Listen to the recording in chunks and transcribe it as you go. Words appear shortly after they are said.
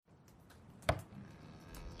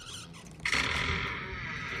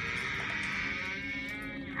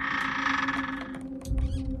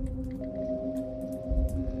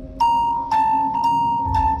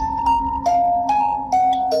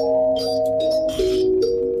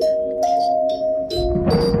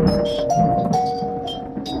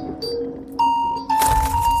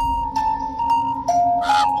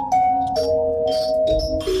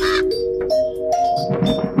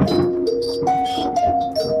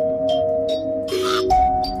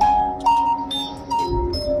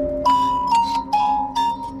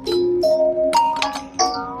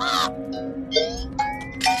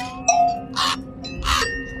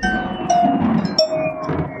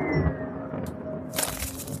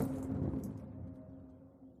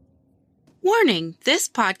Warning, this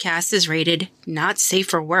podcast is rated not safe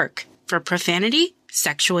for work for profanity,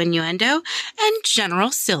 sexual innuendo, and general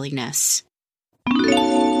silliness.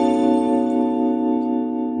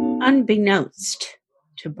 Unbeknownst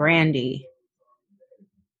to Brandy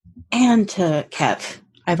and to Kev,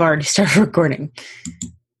 I've already started recording.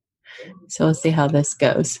 So let's see how this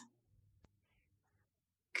goes.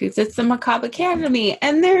 Because it's the Macabre Academy,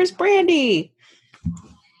 and there's Brandy.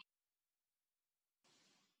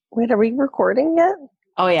 Wait, are we recording yet?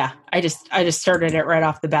 Oh yeah, I just started it right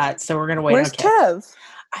off the bat, so we're gonna wait. Where's Kev?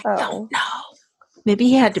 I don't know. Maybe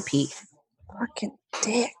he had to pee. Fucking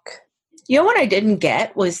dick. You know what I didn't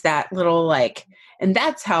get was that little and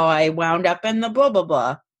that's how I wound up in the blah blah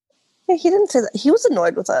blah. Yeah, he didn't say that. He was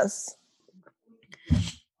annoyed with us.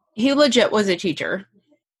 He legit was a teacher.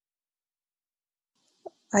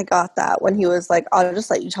 I got that when he was like, I'll just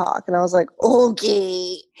let you talk. And I was like,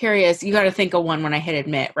 okay. Here he is. You got to think of one when I hit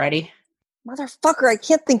admit. Ready? Motherfucker, I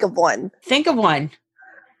can't think of one. Think of one.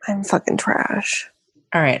 I'm fucking trash.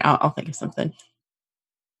 All right, I'll think of something.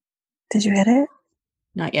 Did you hit it?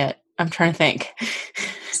 Not yet. I'm trying to think.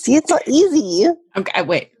 See, it's not easy. Okay,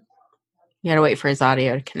 wait. You got to wait for his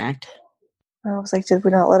audio to connect. I was like, did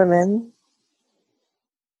we not let him in?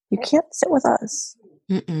 You can't sit with us.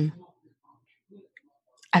 Mm-mm.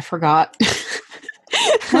 I forgot.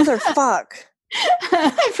 Motherfuck.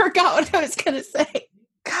 I forgot what I was going to say.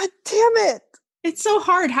 God damn it. It's so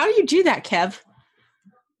hard. How do you do that, Kev?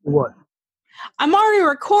 What? I'm already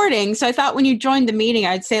recording, so I thought when you joined the meeting,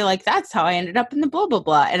 I'd say, that's how I ended up in the blah, blah,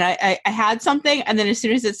 blah. And I had something, and then as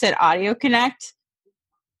soon as it said audio connect,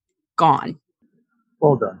 gone.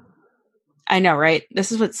 Well done. I know, right?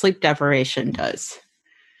 This is what sleep deprivation does.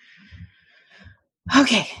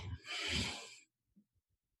 Okay.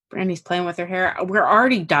 Brandy's playing with her hair. We're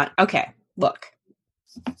already done. Okay, look.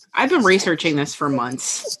 I've been researching this for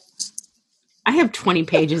months. I have 20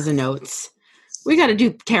 pages of notes. We got to do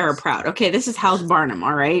Tara proud. Okay, this is House Barnum,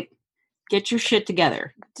 all right? Get your shit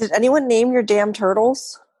together. Did anyone name your damn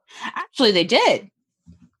turtles? Actually, they did.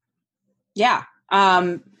 Yeah.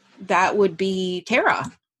 That would be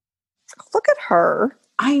Tara. Look at her.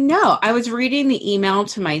 I know. I was reading the email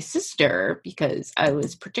to my sister because I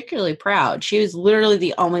was particularly proud. She was literally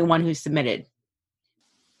the only one who submitted.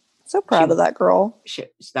 So proud of that girl.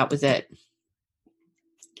 That was it.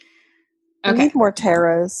 We need more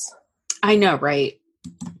Taras. I know, right?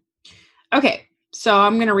 Okay, so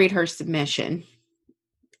I'm going to read her submission.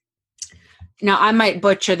 Now, I might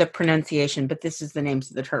butcher the pronunciation, but this is the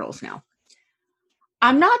names of the turtles now.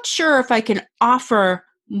 I'm not sure if I can offer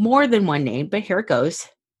more than one name, but here it goes.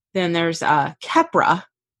 Then there's Kepra,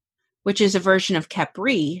 which is a version of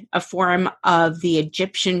Kepri, a form of the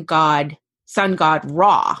Egyptian sun god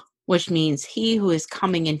Ra, which means he who is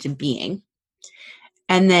coming into being.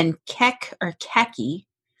 And then Kek or Keki,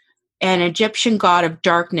 an Egyptian god of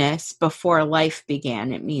darkness before life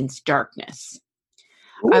began. It means darkness.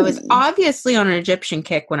 Ooh. I was obviously on an Egyptian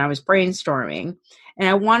kick when I was brainstorming, and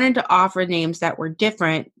I wanted to offer names that were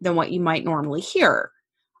different than what you might normally hear.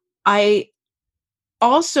 I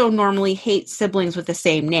also normally hate siblings with the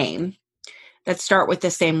same name that start with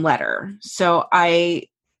the same letter. So I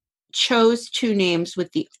chose two names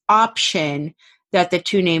with the option that the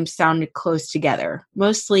two names sounded close together,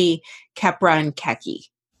 mostly Kepra and Keki.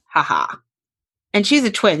 Haha. And she's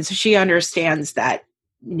a twin, so she understands that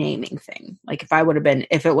naming thing. If it would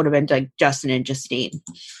have been like Justin and Justine.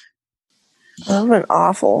 That would have been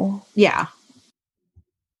awful. Yeah.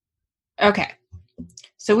 Okay.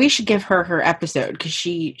 So we should give her episode because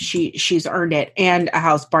she's earned it, and a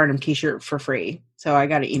House Barnum t-shirt for free. So I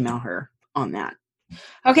got to email her on that.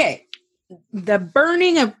 Okay. The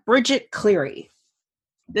Burning of Bridget Cleary.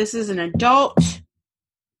 This is an adult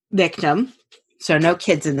victim. So no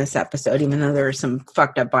kids in this episode, even though there is some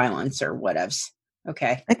fucked up violence or whatevs.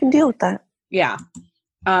 Okay. I can deal with that. Yeah.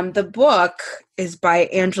 The book is by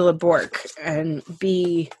Angela Bork and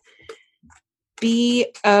B-O-U-R-K.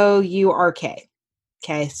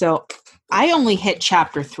 Okay. So I only hit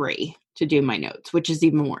chapter 3 to do my notes, which is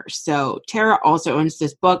even worse. So Tara also owns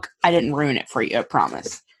this book. I didn't ruin it for you, I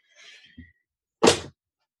promise. But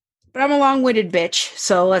I'm a long-winded bitch,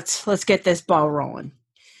 so let's get this ball rolling.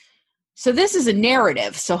 So this is a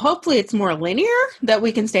narrative, so hopefully it's more linear that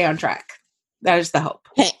we can stay on track. That is the hope.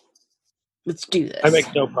 Hey, let's do this. I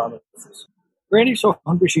make no promises. Brandy's so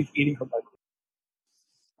hungry she's eating her microwave.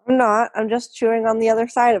 I'm not. I'm just chewing on the other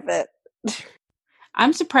side of it.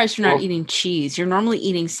 I'm surprised you're not eating cheese. You're normally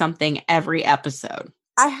eating something every episode.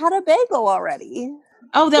 I had a bagel already.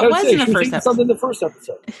 Oh, that was in the first episode. Something in the first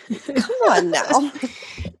episode. Come on now.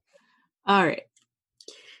 All right.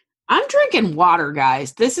 I'm drinking water,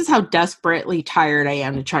 guys. This is how desperately tired I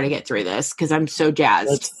am to try to get through this because I'm so jazzed.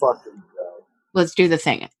 Let's fucking go. Let's do the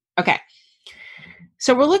thing. Okay.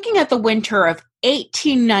 So we're looking at the winter of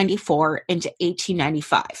 1894 into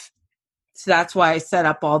 1895. So that's why I set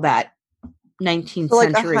up all that 19th So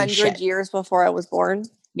like century 100 shit. years before I was born?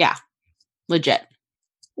 Yeah. Legit.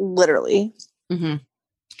 Literally. Mm-hmm.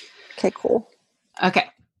 Okay, cool. Okay.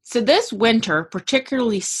 So this winter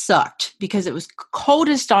particularly sucked because it was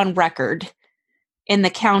coldest on record in the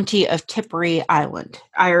county of Tipperary,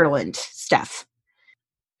 Ireland, Steph.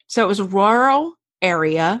 So it was a rural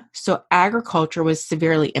area, so agriculture was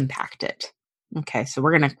severely impacted. Okay, so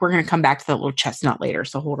we're gonna come back to that little chestnut later,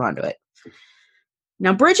 so hold on to it.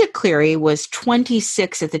 Now, Bridget Cleary was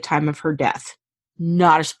 26 at the time of her death.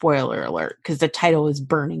 Not a spoiler alert, because the title is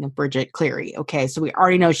Burning of Bridget Cleary. Okay, so we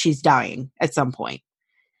already know she's dying at some point.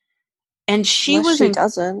 And she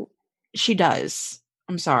doesn't. She does.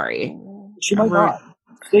 I'm sorry. She might not.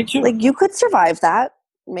 Stay tuned. Like, you could survive that,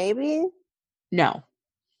 maybe. No.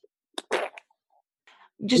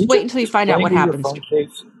 Just wait until you find out what happens.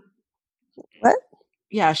 What?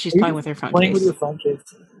 Yeah, she's playing with her phone playing case. with your phone case.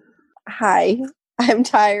 Hi, I'm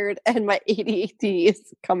tired and my ADHD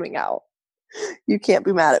is coming out. You can't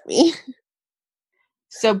be mad at me.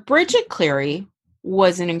 So Bridget Cleary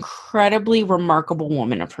was an incredibly remarkable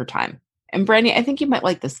woman of her time. And Brandy, I think you might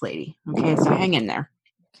like this lady. Okay, so hang in there.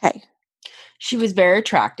 Okay. She was very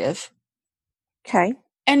attractive. Okay.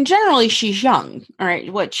 And generally she's young. All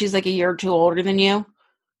right, what, she's like a year or two older than you?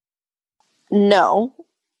 No.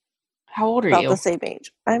 How old are About you? the same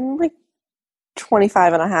age. I'm like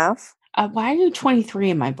 25 and a half. Why are you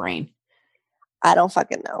 23 in my brain? I don't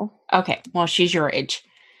fucking know. Okay, well, she's your age.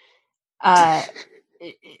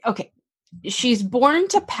 Okay. She's born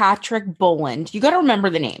to Patrick Boland. You got to remember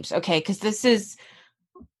the names, okay? Because this is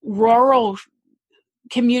rural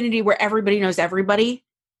community where everybody knows everybody,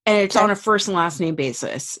 and it's on a first and last name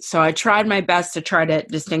basis. So I tried my best to try to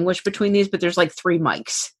distinguish between these, but there's like 3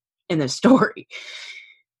 Mikes in the story.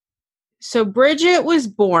 So Bridget was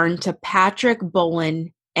born to Patrick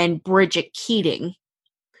Boland and Bridget Keating,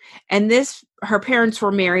 and her parents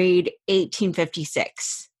were married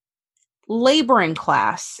 1856. Laboring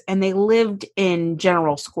class, and they lived in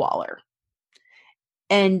general squalor.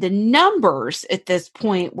 And the numbers at this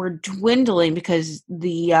point were dwindling because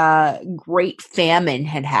the Great Famine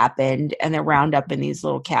had happened, and they're wound up in these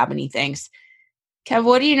little cabiny things. Kev,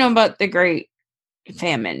 what do you know about the Great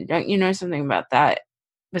Famine? Don't you know something about that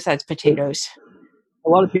besides potatoes? A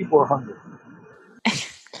lot of people are hungry.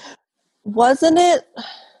 Wasn't it?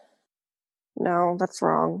 No, that's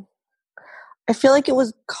wrong. I feel like it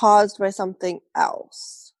was caused by something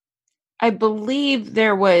else. I believe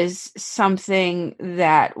there was something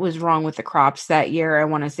that was wrong with the crops that year. I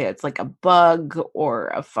want to say it's like a bug or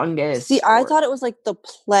a fungus. See, I thought it was like the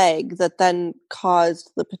plague that then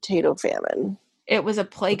caused the potato famine. It was a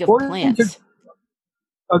plague of plants.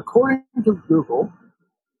 According to Google,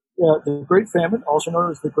 the Great Famine, also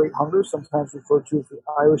known as the Great Hunger, sometimes referred to as the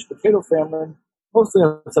Irish Potato Famine, mostly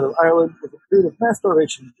outside of Ireland, was a period of mass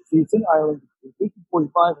starvation and disease in Ireland between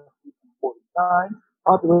 1845 and 1849.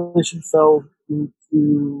 Population fell between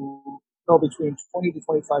 20 to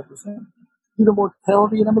 25% due to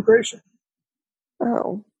mortality and immigration.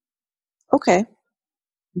 Oh, okay.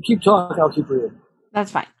 You keep talking, I'll keep reading.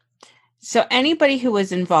 That's fine. So anybody who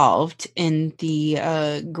was involved in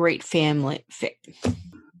the Great Famine.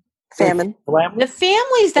 The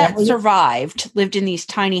families that survived lived in these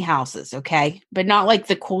tiny houses, okay? But not like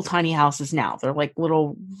the cool tiny houses now. They're like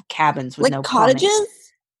little cabins with no cottages? plumbing.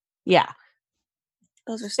 Yeah.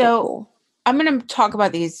 Those are so cool. I'm going to talk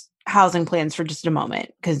about these housing plans for just a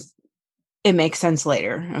moment because it makes sense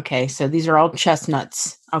later. Okay, so these are all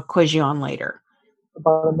chestnuts. I'll quiz you on later.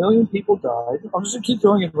 About 1 million people died. I'm just going to keep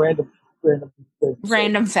throwing in random things.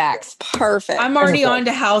 Random facts. Perfect. I'm already on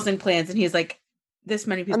to housing plans, and he's like, this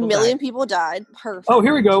many people 1 million people died. Perfect. Oh,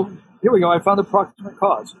 here we go. I found the proximate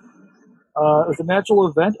cause. It was a natural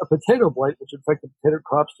event, a potato blight, which infected potato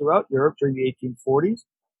crops throughout Europe during the 1840s.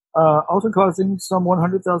 Also causing some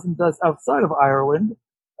 100,000 deaths outside of Ireland,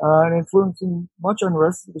 and influencing much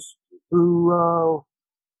unrest through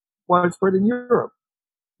widespread in Europe.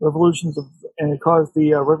 And it caused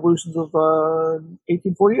the revolutions of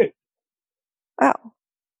 1848. Wow.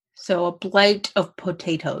 So a blight of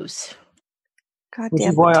potatoes. Goddamn Which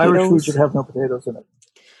is why potatoes. Irish food should have no potatoes in it.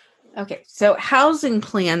 Okay, so housing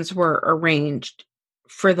plans were arranged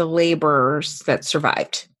for the laborers that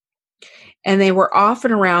survived. And they were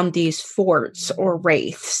often around these forts or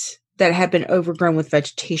wraiths that had been overgrown with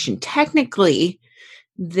vegetation. Technically,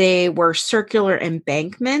 they were circular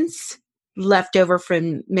embankments left over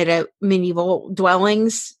from medieval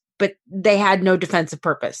dwellings, but they had no defensive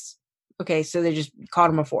purpose. Okay, so they just called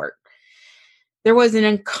them a fort. There was an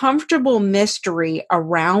uncomfortable mystery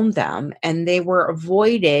around them, and they were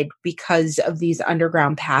avoided because of these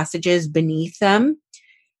underground passages beneath them.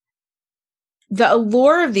 The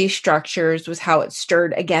allure of these structures was how it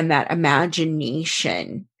stirred, again, that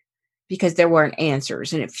imagination, because there weren't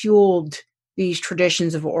answers, and it fueled these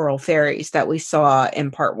traditions of oral fairies that we saw in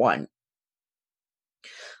part 1.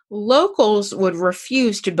 Locals would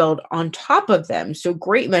refuse to build on top of them, so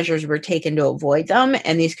great measures were taken to avoid them,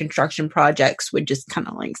 and these construction projects would just kind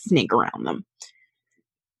of like sneak around them.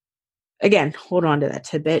 Again, hold on to that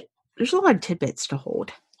tidbit. There's a lot of tidbits to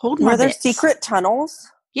hold. Hold more Were there bits. secret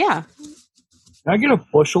tunnels? Yeah. Can I get a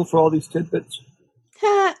bushel for all these tidbits?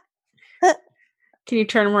 Can you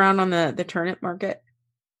turn them around on the turnip market?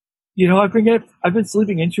 You know, I've been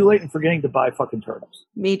sleeping in too late and forgetting to buy fucking turnips.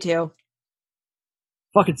 Me too.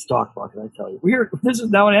 Fucking stock market, I tell you. This is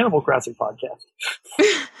now an Animal Crossing podcast.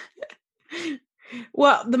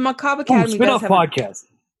 Well, the Macabre Academy spin-off podcast.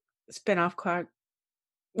 Spin-off card.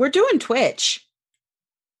 We're doing Twitch.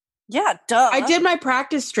 Yeah, duh. I did my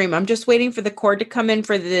practice stream. I'm just waiting for the cord to come in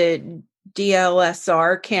for the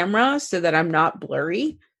DLSR camera so that I'm not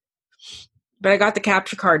blurry. But I got the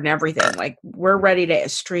capture card and everything. Like, we're ready to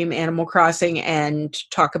stream Animal Crossing and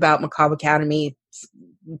talk about Macabre Academy,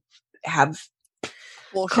 have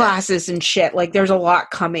classes and shit. Like, there's a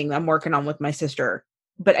lot coming I'm working on with my sister.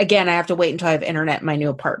 But again, I have to wait until I have internet in my new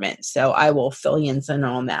apartment. So I will fill you in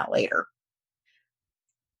on that later.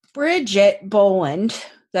 Bridget Boland,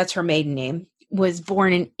 that's her maiden name, was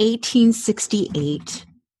born in 1868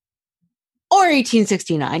 or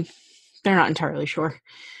 1869. They're not entirely sure.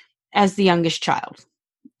 As the youngest child.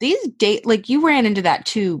 These date, like, you ran into that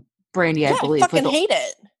too, Brandy, I believe. I fucking hate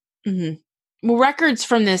it. Mm-hmm. Well, records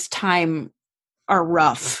from this time are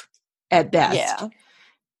rough at best. Yeah.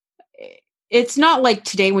 It's not like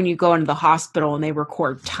today when you go into the hospital and they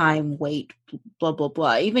record time, weight, blah, blah,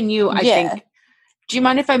 blah. Even you, I think. Do you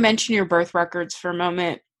mind if I mention your birth records for a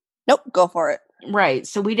moment? Nope, go for it. Right.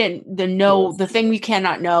 So we didn't, the thing you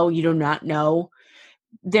cannot know, you do not know.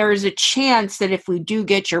 There is a chance that if we do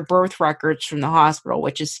get your birth records from the hospital,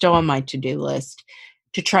 which is still on my to-do list,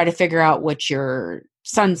 to try to figure out what your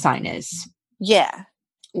sun sign is. Yeah.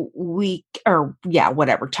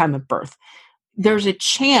 Whatever, time of birth. There's a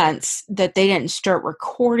chance that they didn't start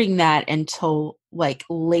recording that until like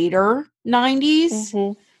later 90s.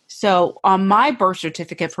 Mm-hmm. So on my birth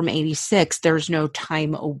certificate from 86, there's no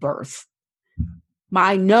time of birth.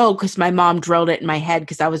 I know because my mom drilled it in my head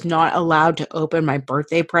because I was not allowed to open my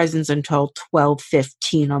birthday presents until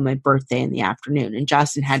 12:15 on my birthday in the afternoon. And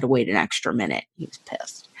Justin had to wait an extra minute. He was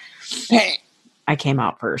pissed. I came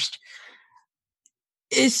out first.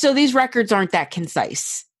 So these records aren't that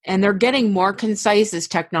concise. And they're getting more concise as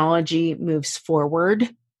technology moves forward,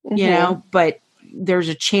 you know, but there's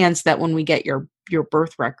a chance that when we get your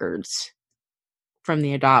birth records from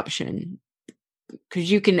the adoption,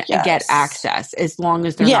 because you can get access as long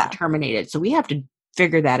as they're not terminated. So we have to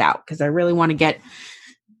figure that out because I really want to get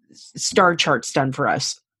star charts done for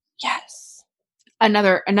us. Yes.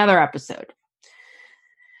 Another episode.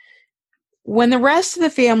 When the rest of the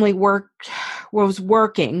family was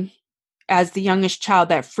working as the youngest child,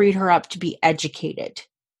 that freed her up to be educated.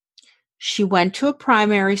 She went to a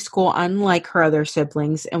primary school unlike her other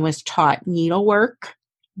siblings and was taught needlework,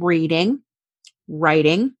 reading,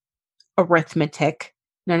 writing, arithmetic,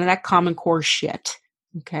 none of that Common Core shit.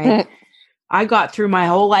 Okay. I got through my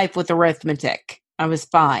whole life with arithmetic. I was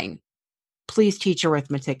fine. Please teach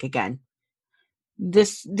arithmetic again.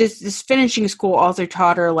 This finishing school also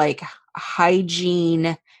taught her like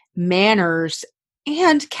hygiene, manners,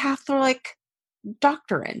 and Catholic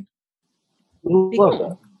doctrine.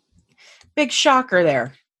 Big shocker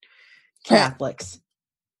there. Catholics.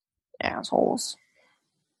 Assholes.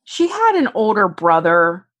 She had an older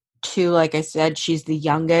brother too. Like I said, she's the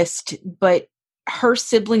youngest, but her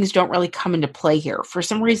siblings don't really come into play here. For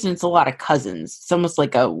some reason, it's a lot of cousins. It's almost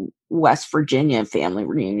like a West Virginia family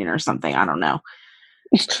reunion or something. I don't know.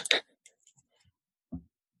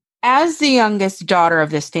 As the youngest daughter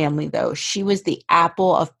of this family, though, she was the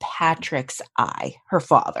apple of Patrick's eye, her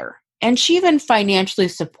father. And she even financially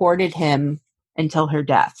supported him until her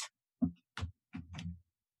death.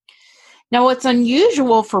 Now, what's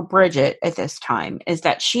unusual for Bridget at this time is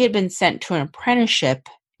that she had been sent to an apprenticeship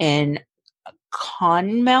in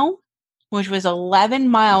Conmel, which was 11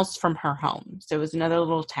 miles from her home. So it was another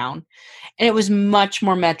little town. And it was much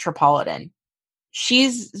more metropolitan.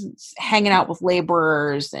 She's hanging out with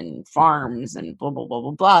laborers and farms and blah, blah, blah,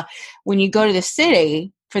 blah, blah. When you go to the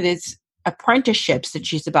city for this apprenticeships that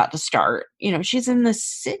she's about to start. She's in the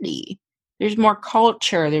city. There's more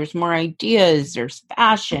culture. There's more ideas. There's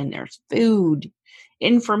fashion. There's food,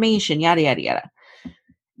 information, yada, yada, yada.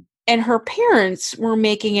 And her parents were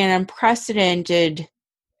making an unprecedented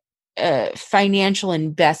financial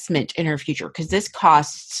investment in her future because this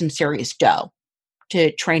costs some serious dough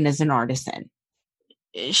to train as an artisan.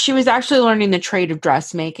 She was actually learning the trade of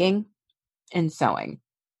dressmaking and sewing.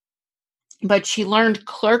 But she learned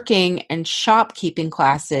clerking and shopkeeping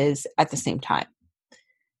classes at the same time.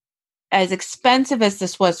 As expensive as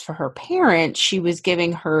this was for her parents, she was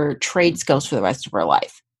giving her trade skills for the rest of her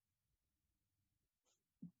life.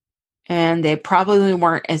 And they probably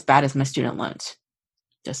weren't as bad as my student loans.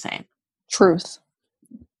 Just saying. Truth.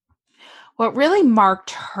 What really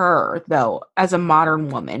marked her, though, as a modern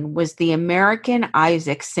woman was the American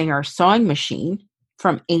Isaac Singer sewing machine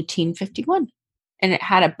from 1851. And it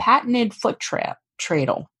had a patented foot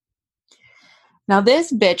treadle. Now,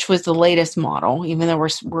 this bitch was the latest model, even though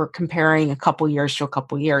we're comparing a couple years to a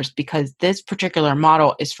couple years, because this particular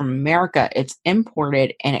model is from America. It's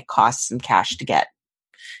imported, and it costs some cash to get.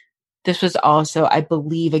 This was also, I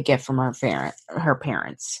believe, a gift from her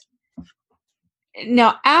parents.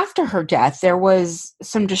 Now, after her death, there was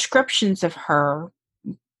some descriptions of her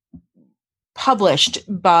published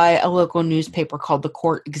by a local newspaper called the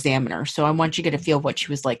Court Examiner. So I want you to get a feel of what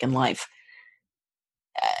she was like in life.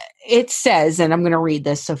 It says, and I'm going to read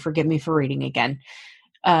this, so forgive me for reading again.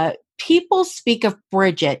 People speak of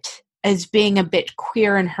Bridget as being a bit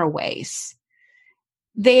queer in her ways.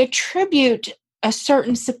 They attribute a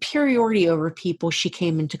certain superiority over people she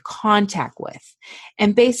came into contact with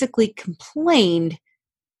and basically complained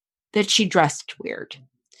that she dressed weird.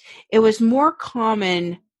 It was more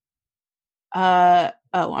common. I'm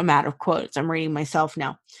out of quotes. I'm reading myself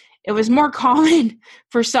now. It was more common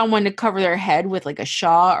for someone to cover their head with like a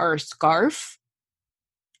shawl or a scarf.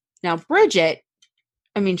 Now, Bridget,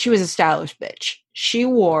 she was a stylish bitch. She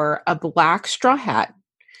wore a black straw hat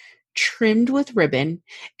trimmed with ribbon,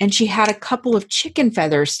 and she had a couple of chicken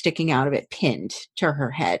feathers sticking out of it pinned to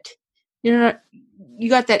her head. You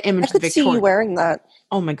got that image. I could see you wearing that.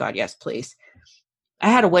 Oh my God, yes, please. I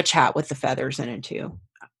had a witch hat with the feathers in it too.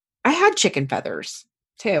 I had chicken feathers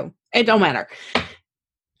too. It don't matter.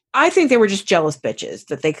 I think they were just jealous bitches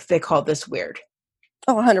that they called this weird.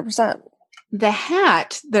 Oh, 100%. The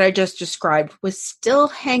hat that I just described was still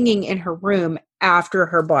hanging in her room after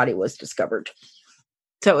her body was discovered.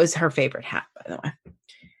 So it was her favorite hat, by the way.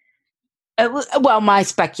 It was, well, my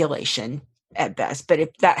speculation at best. But if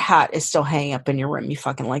that hat is still hanging up in your room, you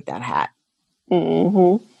fucking like that hat.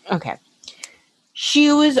 Mm-hmm. Okay.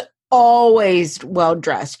 She was always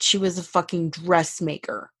well-dressed. She was a fucking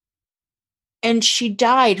dressmaker. And she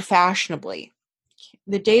died fashionably.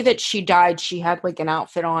 The day that she died, she had like an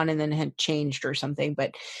outfit on and then had changed or something.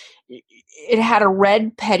 But it had a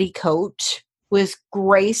red petticoat with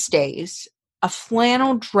gray stays, a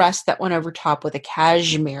flannel dress that went over top with a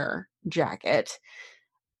cashmere jacket.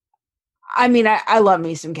 I love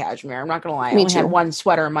me some cashmere. I'm not going to lie. I only had one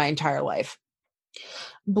sweater in my entire life.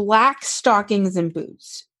 Black stockings and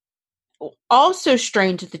boots. Also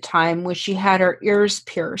strange at the time was she had her ears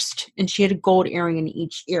pierced and she had a gold earring in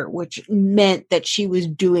each ear, which meant that she was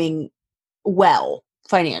doing well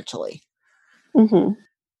financially. Mm-hmm.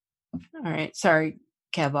 All right. Sorry,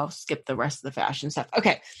 Kev. I'll skip the rest of the fashion stuff.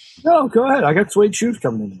 Okay. No, go ahead. I got suede shoes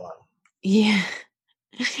coming in tomorrow. Yeah.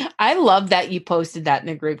 I love that you posted that in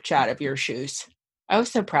the group chat of your shoes. I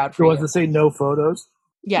was so proud for you. To say no photos?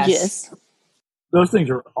 Yes. Those things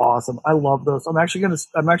are awesome. I love those. I'm actually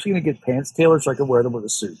gonna get pants tailored so I can wear them with a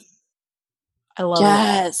suit. I love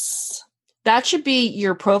it. That should be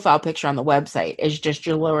your profile picture on the website. Is just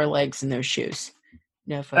your lower legs in those shoes.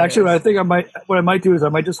 No photos. Actually, what I might do is I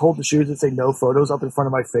might just hold the shoes and say no photos up in front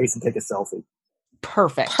of my face and take a selfie.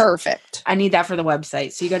 Perfect. I need that for the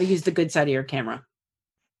website. So you got to use the good side of your camera.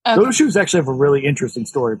 Okay. Those shoes actually have a really interesting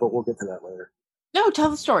story, but we'll get to that later. No, tell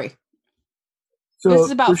the story. So this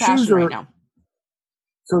is about fashion right now.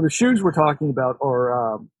 So the shoes we're talking about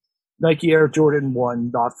are Nike Air Jordan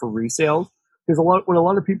 1, not for resales. Because what a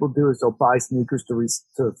lot of people do is they'll buy sneakers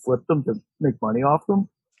to flip them to make money off them.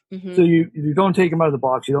 Mm-hmm. So you don't take them out of the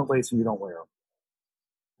box, you don't lace them, you don't wear them.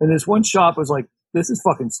 And this one shop was like, this is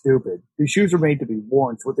fucking stupid. These shoes are made to be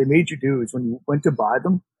worn. So what they made you do is when you went to buy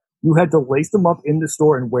them, you had to lace them up in the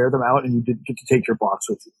store and wear them out, and you didn't get to take your box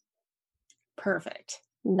with you. Perfect.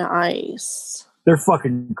 Nice. They're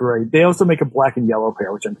fucking great. They also make a black and yellow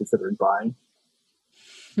pair, which I'm considering buying.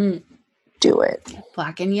 Do it.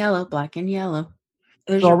 Black and yellow.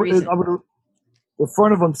 There's so a reason. the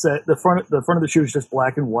front of them the front of the shoe is just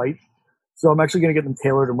black and white. So I'm actually going to get them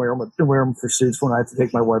tailored and wear them for suits when I have to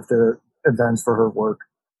take my wife to events for her work.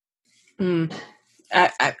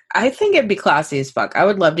 I think it'd be classy as fuck. I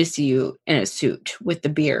would love to see you in a suit with the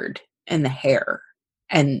beard and the hair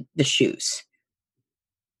and the shoes.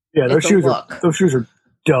 Yeah, those shoes are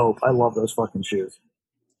dope. I love those fucking shoes.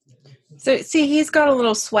 So see, he's got a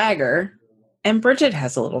little swagger, and Bridget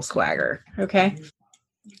has a little swagger. Okay,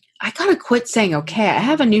 I gotta quit saying okay. I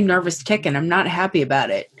have a new nervous tick, and I'm not happy about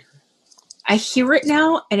it. I hear it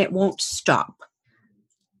now, and it won't stop.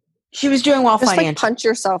 She was doing well financially. Just punch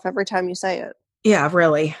yourself every time you say it. Yeah,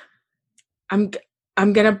 really. I'm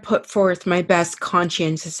gonna put forth my best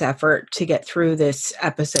conscientious effort to get through this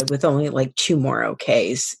episode with only 2 more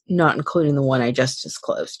okays, not including the one I just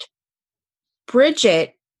disclosed.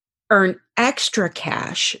 Bridget earned extra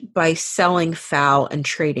cash by selling fowl and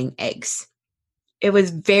trading eggs. It was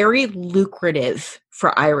very lucrative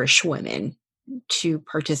for Irish women to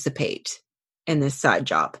participate in this side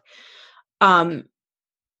job.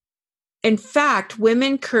 In fact,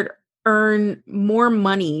 women could earn more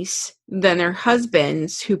monies than their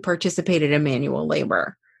husbands who participated in manual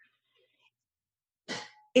labor.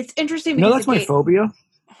 It's interesting because that's my phobia.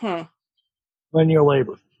 Manual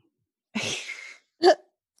labor.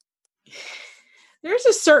 There's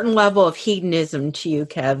a certain level of hedonism to you,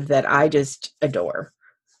 Kev, that I just adore.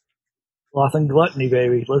 Sloth and gluttony,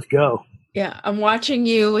 baby. Let's go. Yeah, I'm watching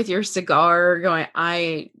you with your cigar going,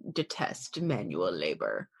 I detest manual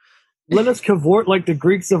labor. Let us cavort like the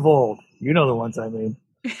Greeks of old. You know the ones I mean.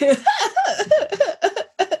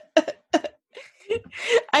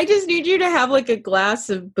 I just need you to have a glass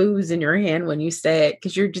of booze in your hand when you say it,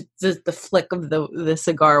 because you're just the flick of the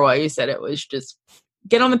cigar while you said it was just,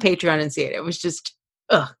 get on the Patreon and see it. It was just,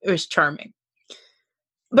 it was charming.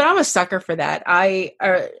 But I'm a sucker for that. I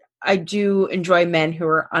do enjoy men who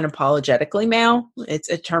are unapologetically male. It's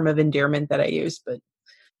a term of endearment that I use, but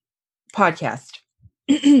podcast.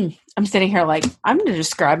 I'm sitting here I'm going to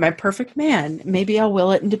describe my perfect man. Maybe I'll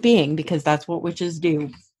will it into being, because that's what witches do.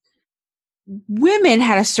 Women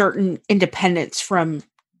had a certain independence from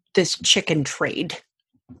this chicken trade.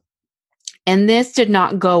 And this did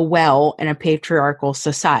not go well in a patriarchal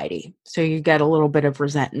society. So you get a little bit of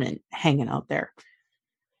resentment hanging out there.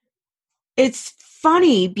 It's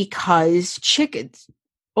funny because chickens.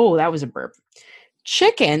 Oh, that was a burp.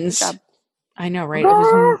 Chickens. I know, right? It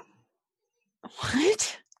was,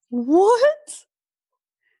 what? What?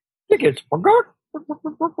 Chickens.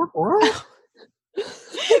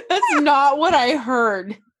 That's not what I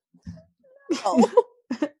heard. Oh.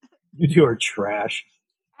 You two are trash.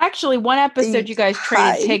 Actually, one episode you guys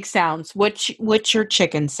traded take sounds. What's your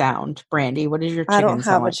chicken sound, Brandy? What is your chicken sound? I don't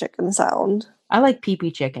have a chicken sound. I like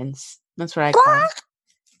pee-pee chickens. That's what I call them.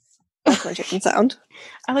 That's my chicken sound.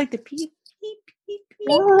 I like the pee, pee, pee, pee.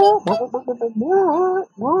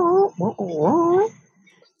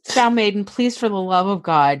 Sound Maiden, please, for the love of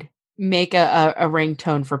God, make a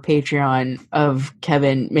ringtone for Patreon of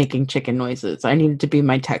Kevin making chicken noises. I need it to be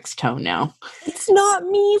my text tone now. It's not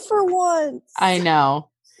me for once. I know.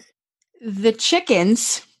 The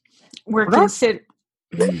chickens were considered...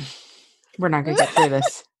 We're not going to get through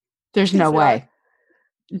this. There's no way.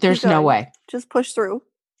 There's no way. Just push through.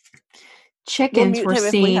 Chickens were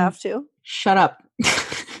seen... if we have to. Shut up.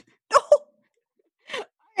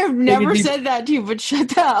 I've never said that to you, but shut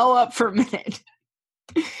the hell up for a minute.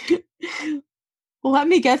 Let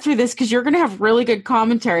me get through this, because you're going to have really good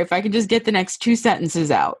commentary if I can just get the next 2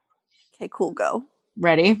 sentences out. Okay, cool, go.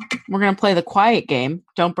 Ready? We're going to play the quiet game.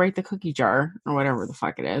 Don't break the cookie jar, or whatever the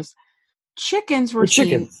fuck it is. Chickens were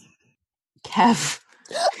seen... Kev.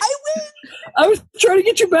 I win! I was trying to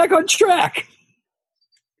get you back on track.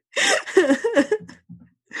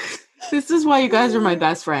 This is why you guys are my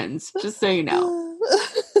best friends, just so you know.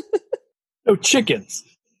 No, chickens.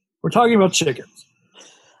 We're talking about chickens.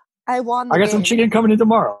 I won. I got some chicken coming in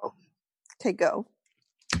tomorrow. Okay, go.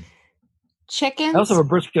 Chickens? I also have a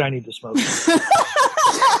brisket I need to smoke.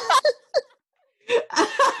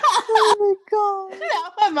 Oh my god.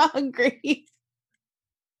 Now I'm hungry.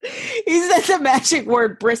 He said the magic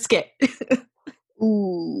word, brisket.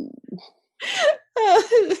 Ooh.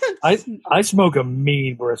 I smoke a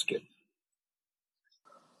mean brisket.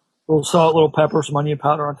 A little salt, little pepper, some onion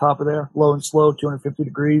powder on top of there. Low and slow, 250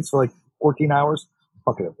 degrees for 14 hours.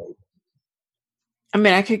 Fucking amazing. I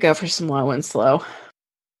mean, I could go for some low and slow.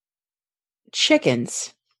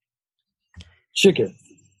 Chickens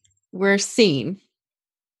were seen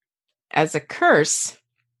as a curse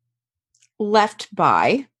left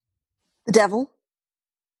by the devil.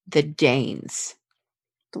 The Danes.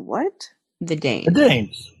 The what? The Danes. The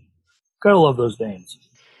Danes. Gotta love those Danes.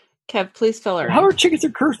 Kev, please fill her How in. are chickens are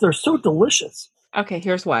cursed? They're so delicious. Okay,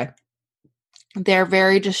 here's why. They're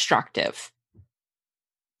very destructive.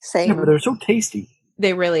 Same. Yeah, but they're so tasty.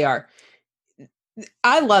 They really are.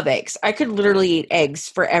 I love eggs. I could literally eat eggs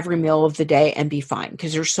for every meal of the day and be fine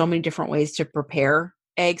because there's so many different ways to prepare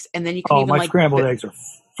eggs, and then you can Oh, even my like scrambled eggs are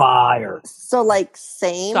fire. So like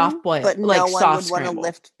same, soft boil, but like no one soft would want scramble.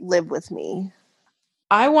 to live with me.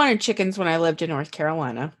 I wanted chickens when I lived in North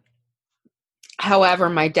Carolina. However,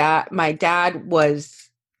 my dad was,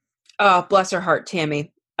 oh, bless her heart,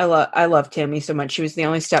 Tammy. I love Tammy so much. She was the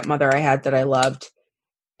only stepmother I had that I loved,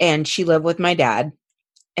 and she lived with my dad.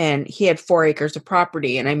 And he had 4 acres of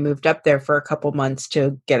property, and I moved up there for a couple months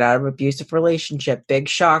to get out of an abusive relationship. Big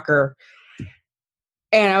shocker.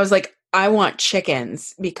 And I was like, I want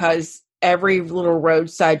chickens because every little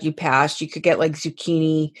roadside you passed, you could get like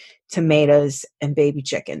zucchini, tomatoes, and baby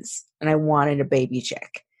chickens. And I wanted a baby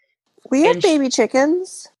chick. We had baby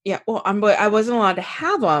chickens. Yeah, well, I wasn't allowed to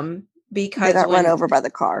have them because They got run over by the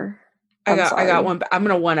car. I got one. I'm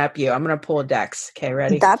gonna one up you. I'm gonna pull a Dex. Okay,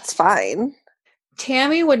 ready? That's fine.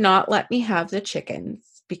 Tammy would not let me have the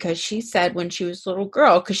chickens because she said when she was a little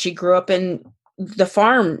girl, because she grew up in the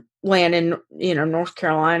farmland in North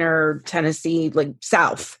Carolina or Tennessee, like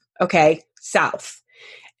South. Okay, South.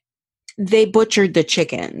 They butchered the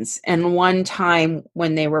chickens, and one time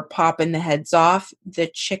when they were popping the heads off, the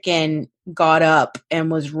chicken got up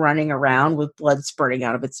and was running around with blood spurting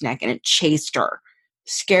out of its neck, and it chased her,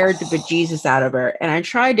 scared the bejesus out of her. And I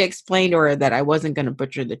tried to explain to her that I wasn't going to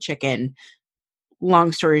butcher the chicken.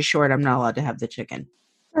 Long story short, I'm not allowed to have the chicken.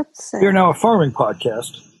 That's sad. You're now a farming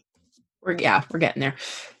podcast. We're getting there.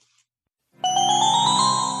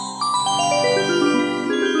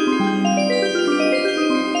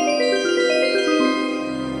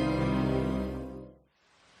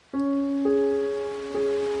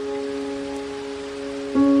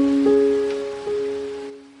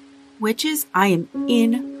 Witches, I am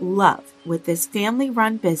in love with this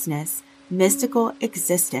family-run business, Mystical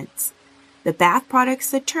Existence. The bath products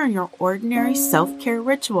that turn your ordinary self-care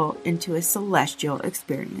ritual into a celestial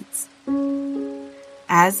experience.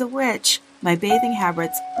 As a witch, my bathing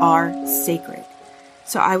habits are sacred.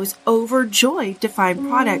 So I was overjoyed to find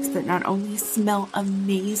products that not only smell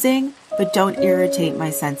amazing, but don't irritate my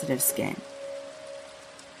sensitive skin.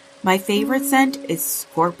 My favorite scent is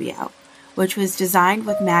Scorpio, which was designed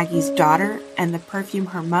with Maggie's daughter and the perfume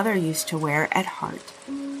her mother used to wear at heart.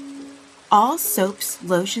 All soaps,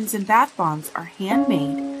 lotions, and bath bombs are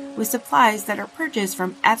handmade with supplies that are purchased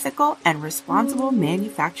from ethical and responsible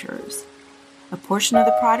manufacturers. A portion of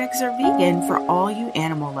the products are vegan for all you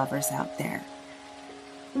animal lovers out there.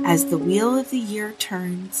 As the wheel of the year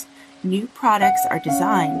turns, new products are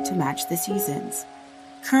designed to match the seasons.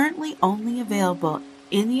 Currently only available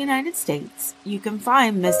in the United States, you can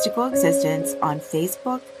find Mystical Existence on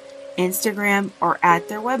Facebook, Instagram, or at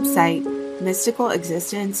their website,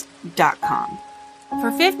 mysticalexistence.com.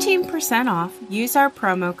 For 15% off, use our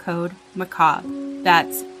promo code MACABRE.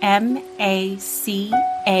 That's MACABRE.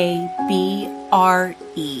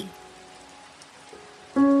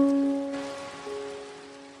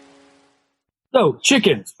 So,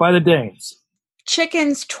 chickens by the Danes.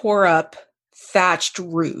 Chickens tore up thatched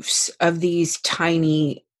roofs of these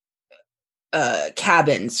tiny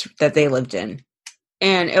cabins that they lived in.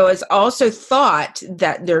 And it was also thought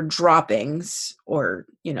that their droppings, or,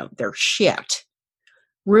 their shit,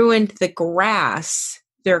 ruined the grass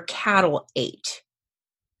their cattle ate.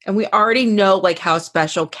 And we already know, like, how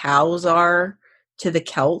special cows are to the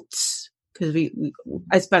Celts, because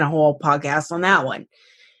I spent a whole podcast on that one.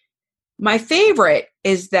 My favorite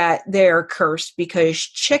is that they're cursed because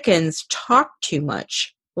chickens talk too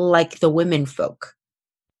much, like the women folk.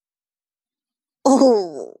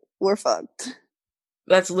 Oh, we're fucked.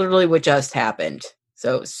 That's literally what just happened.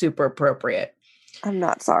 So super appropriate. I'm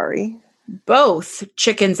not sorry. Both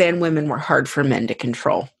chickens and women were hard for men to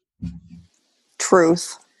control.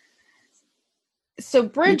 Truth. So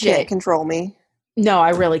Bridget, you can't control me. No, I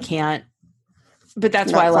really can't. But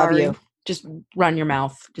that's why I love you. Just run your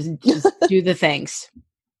mouth. Just do the things.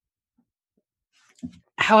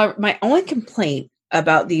 However, my only complaint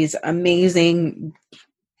about these amazing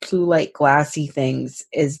blue light glassy things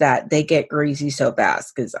is that they get greasy so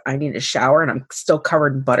fast because I need a shower and I'm still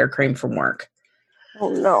covered in buttercream from work. Oh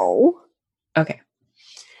no. Okay.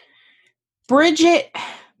 Bridget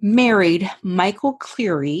married Michael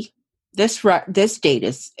Cleary. This date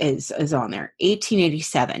is on there,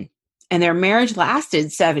 1887. And their marriage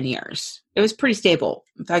lasted 7 years. It was pretty stable.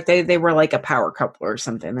 In fact, they were like a power couple or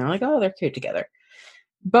something. They're like, oh, they're cute together.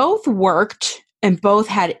 Both worked and both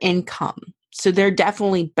had income. So they're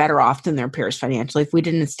definitely better off than their peers financially if we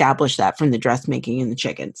didn't establish that from the dressmaking and the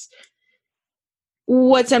chickens.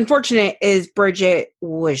 What's unfortunate is Bridget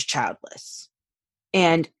was childless,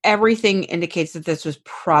 and everything indicates that this was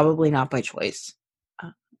probably not by choice.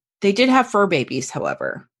 They did have fur babies,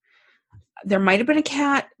 however. There might have been a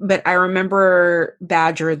cat, but I remember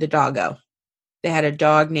Badger the doggo. They had a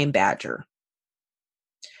dog named Badger.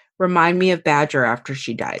 Remind me of Badger after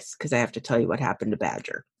she dies, because I have to tell you what happened to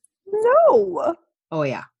Badger. No. Oh,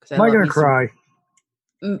 yeah. Am I going to cry?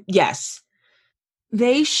 Yes.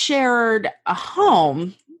 They shared a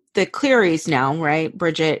home, the Clearys now, right?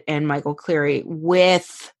 Bridget and Michael Cleary,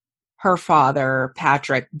 with her father,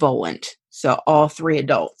 Patrick Boland. So all three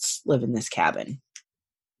adults live in this cabin.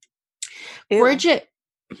 Ew. Bridget.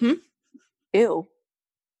 Ew.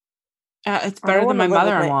 It's better than my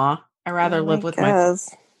mother-in-law. I'd rather live with my...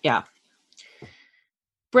 Yeah.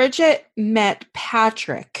 Bridget met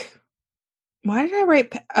Patrick. Why did I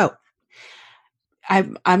write...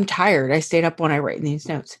 I'm tired. I stayed up when I write these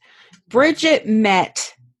notes. Bridget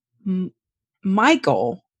met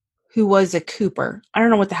Michael, who was a Cooper. I don't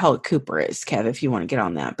know what the hell a Cooper is, Kev, if you want to get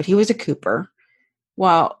on that. But he was a Cooper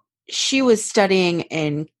while she was studying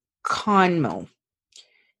in Conmel.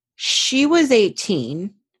 She was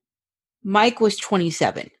 18. Mike was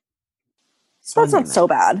 27. So that's not so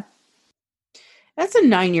bad. That's a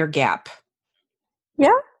 9-year gap.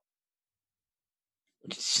 Yeah.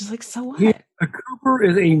 She's like, so what? A cooper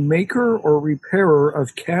is a maker or repairer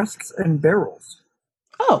of casks and barrels.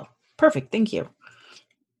 Oh, perfect. Thank you.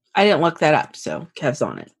 I didn't look that up, so Kev's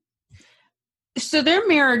on it. So their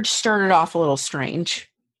marriage started off a little strange.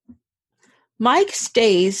 Mike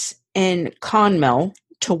stays in Conmel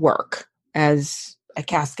to work as a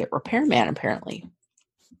casket repairman, apparently.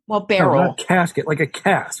 Well, barrel. No, not casket, like a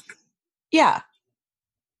cask. Yeah.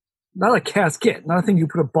 Not a casket, not a thing you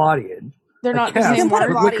put a body in. They're not the same. You can put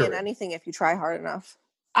a body liquor in anything if you try hard enough.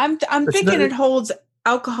 I'm thinking it holds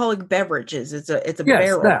alcoholic beverages. It's a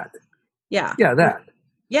barrel. That. Yeah. Yeah, that.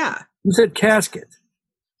 Yeah. You said casket.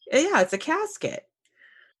 Yeah, it's a casket.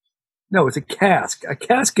 No, it's a cask. A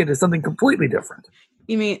casket is something completely different.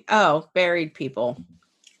 You mean, buried people.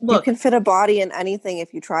 Look, you can fit a body in anything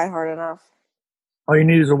if you try hard enough. All you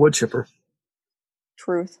need is a wood chipper.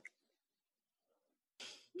 Truth.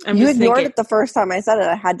 You ignored it the first time I said it.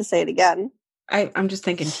 I had to say it again. I'm just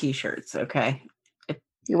thinking T-shirts, okay?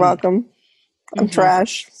 You're welcome. I'm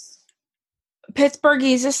trash.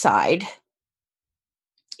 Pittsburghese aside,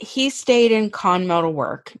 he stayed in Conmel to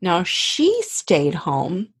work. Now, she stayed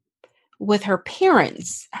home with her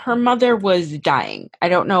parents. Her mother was dying. I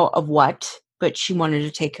don't know of what, but she wanted to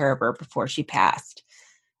take care of her before she passed.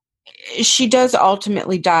 She does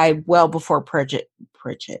ultimately die well before Bridget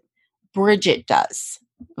does.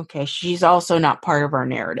 Okay, she's also not part of our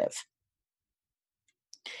narrative.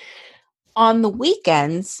 On the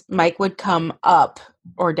weekends, Mike would come up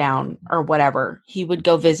or down or whatever. He would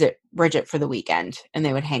go visit Bridget for the weekend and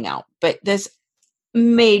they would hang out. But this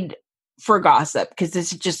made for gossip because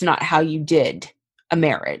this is just not how you did a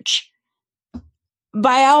marriage.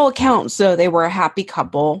 By all accounts, though, they were a happy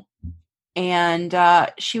couple. And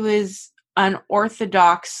she was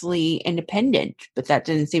unorthodoxly independent, but that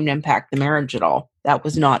didn't seem to impact the marriage at all. That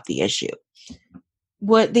was not the issue.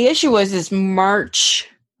 What the issue was is March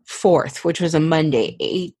 4th, which was a Monday,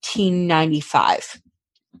 1895.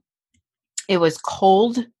 It was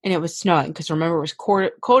cold and it was snowing because remember it was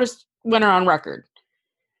coldest winter on record.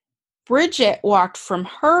 Bridget walked from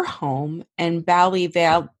her home in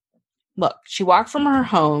she walked from her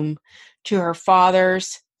home to her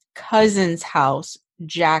father's cousin's house,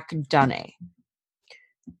 Jack Dunnay.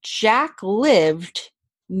 Jack lived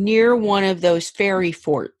near one of those ferry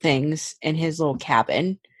fort things in his little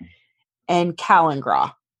cabin in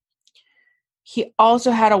Calangraw. He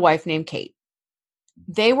also had a wife named Kate.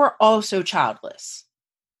 They were also childless.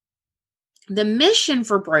 The mission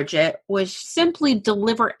for Bridget was simply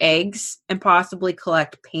deliver eggs and possibly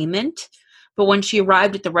collect payment, but when she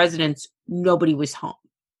arrived at the residence, nobody was home.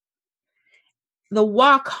 The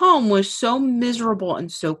walk home was so miserable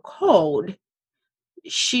and so cold,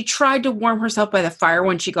 she tried to warm herself by the fire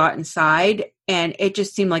when she got inside, and it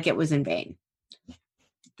just seemed like it was in vain.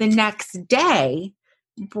 The next day,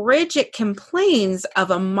 Bridget complains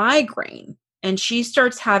of a migraine, and she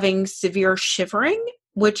starts having severe shivering,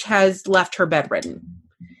 which has left her bedridden.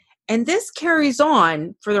 And this carries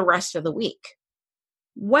on for the rest of the week.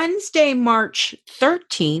 Wednesday, March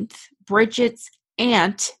 13th, Bridget's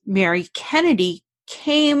aunt, Mary Kennedy,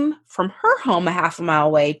 came from her home a half a mile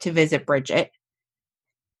away to visit Bridget.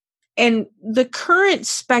 And the current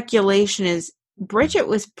speculation is Bridget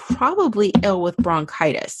was probably ill with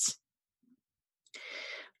bronchitis.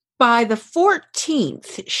 By the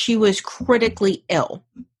 14th, she was critically ill.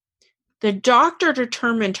 The doctor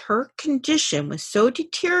determined her condition was so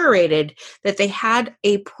deteriorated that they had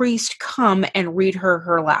a priest come and read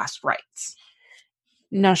her last rites.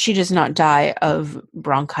 No, she does not die of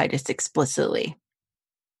bronchitis explicitly,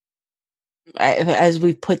 as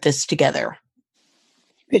we put this together.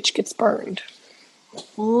 Bitch gets burned.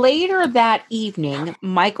 Later that evening,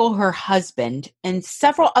 Michael, her husband, and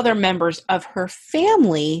several other members of her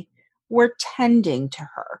family were tending to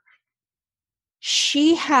her.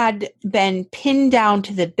 She had been pinned down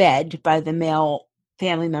to the bed by the male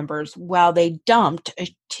family members while they dumped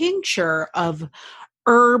a tincture of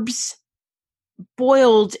herbs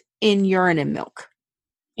boiled in urine and milk.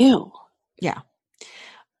 Ew. Yeah.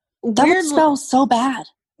 That would smell so bad.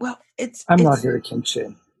 Well, I'm not here to kink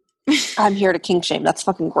shame. I'm here to kink shame. That's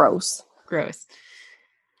fucking gross. Gross.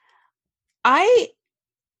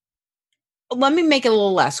 Let me make it a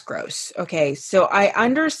little less gross. Okay. So I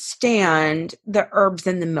understand the herbs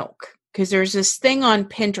in the milk because there's this thing on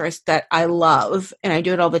Pinterest that I love and I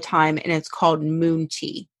do it all the time and it's called moon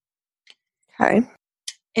tea. Okay.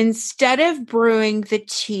 Instead of brewing the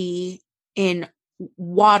tea in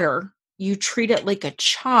water, you treat it like a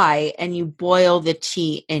chai and you boil the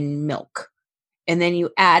tea in milk. And then you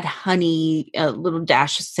add honey, a little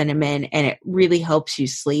dash of cinnamon, and it really helps you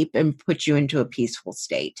sleep and puts you into a peaceful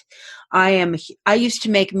state. I used to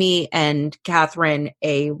make me and Catherine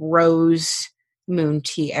a rose moon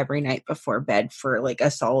tea every night before bed for like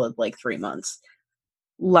a solid 3 months.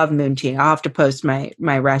 Love moon tea. I'll have to post my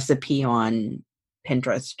recipe on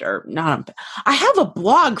Pinterest or not. I have a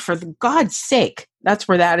blog, for God's sake. That's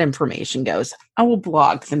where that information goes. I will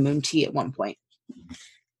blog the moon tea at one point.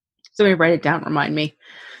 Somebody write it down. Remind me.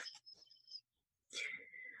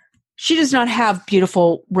 She does not have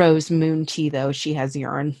beautiful rose moon tea, though. She has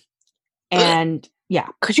urine. And yeah.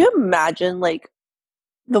 Could you imagine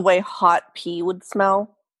the way hot pee would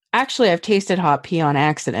smell? Actually, I've tasted hot pee on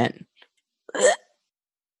accident.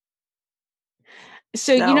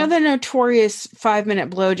 So No. You know the notorious 5-minute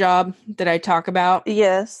blowjob that I talk about?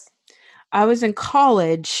 Yes. I was in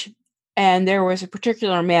college and there was a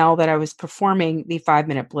particular male that I was performing the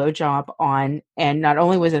 5-minute blowjob on. And not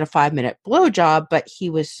only was it a 5-minute blowjob, but he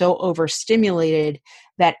was so overstimulated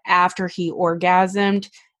that after he orgasmed,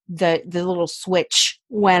 the little switch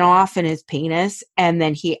went off in his penis. And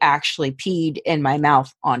then he actually peed in my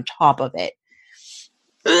mouth on top of it.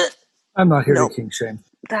 I'm not here to kink shame.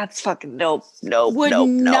 That's fucking nope. Would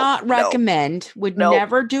not recommend. Would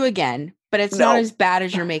never do again. But it's not as bad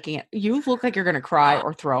as you're making it. You look like you're going to cry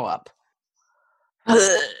or throw up.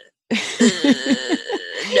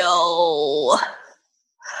 No.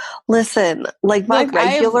 Listen, my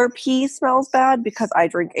regular pee smells bad because I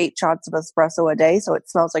drink 8 shots of espresso a day, so it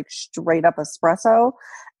smells like straight up espresso,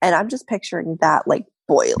 and I'm just picturing that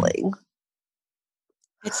boiling.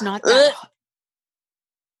 It's not that hot.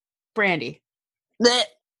 Brandy.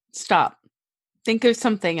 Stop. Think of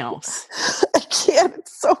something else. I can't.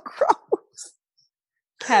 It's so gross.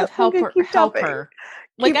 Kev, help her.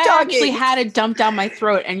 I actually had it dumped down my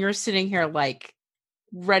throat and you're sitting here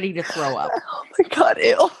ready to throw up. Oh my God,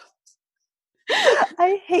 ew.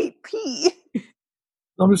 I hate pee.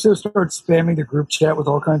 I'm just going to start spamming the group chat with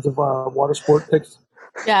all kinds of water sport pics.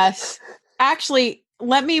 Yes. Actually,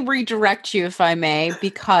 let me redirect you, if I may,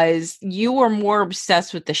 because you were more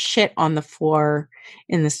obsessed with the shit on the floor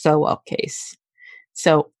in the Sowell case.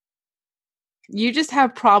 So you just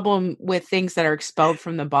have problem with things that are expelled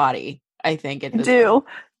from the body, I think. I do.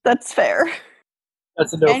 That's fair.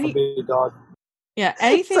 That's a no for me, dog. Yeah,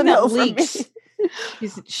 anything that leaks,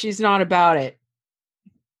 she's not about it.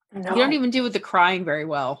 No. You don't even deal with the crying very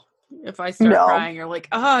well. If I start crying, you're like,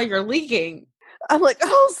 you're leaking. I'm like,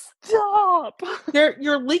 oh, stop.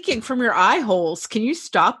 You're leaking from your eye holes. Can you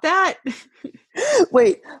stop that?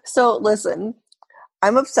 Wait, so listen,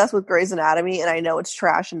 I'm obsessed with Grey's Anatomy and I know it's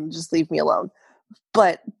trash and just leave me alone.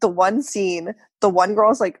 But the one scene, the one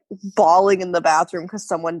girl's bawling in the bathroom because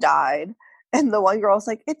someone died. And the one girl's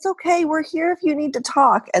like, it's okay. We're here if you need to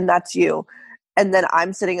talk. And that's you. And then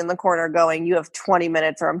I'm sitting in the corner going, you have 20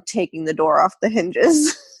 minutes or I'm taking the door off the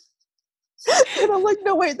hinges. And I'm like,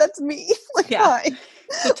 no, wait, that's me. Hi.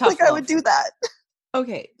 I would do that.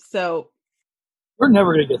 Okay, so. We're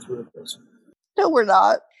never going to get through this. No, we're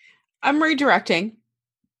not. I'm redirecting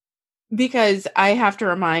because I have to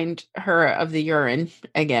remind her of the urine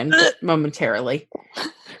again, momentarily.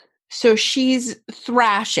 So she's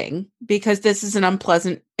thrashing because this is an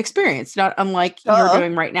unpleasant experience, not unlike you're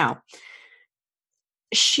doing right now.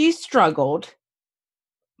 She struggled.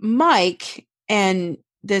 Mike and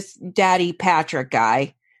this Daddy Patrick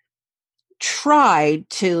guy tried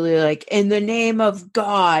to, like, in the name of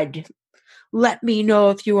God, let me know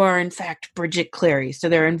if you are in fact Bridget Cleary. So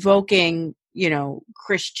they're invoking,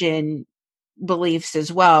 Christian beliefs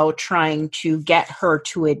as well, trying to get her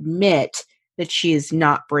to admit that she is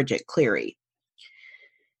not Bridget Cleary.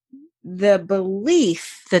 The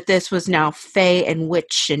belief that this was now fae and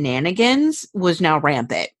witch shenanigans was now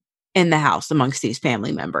rampant in the house amongst these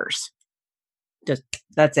family members.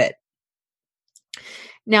 That's it.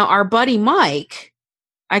 Now, our buddy Mike,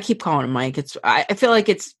 I keep calling him Mike. I feel like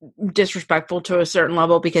it's disrespectful to a certain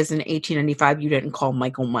level because in 1895 you didn't call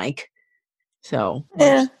Michael Mike. So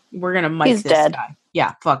we're gonna Mike he's this dead. guy.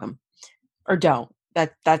 Yeah, fuck him. Or don't.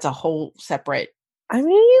 That's a whole separate. I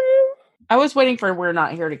mean, I was waiting for We're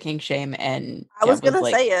Not Here to Kink Shame, and I was gonna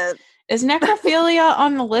say it. Is necrophilia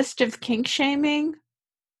on the list of kink shaming?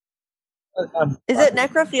 Is it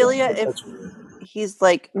necrophilia if he's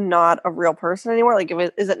like not a real person anymore? Like,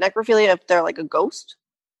 is it necrophilia if they're like a ghost,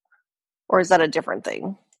 or is that a different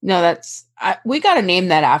thing? No, we got to name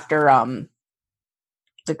that after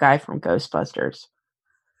the guy from Ghostbusters.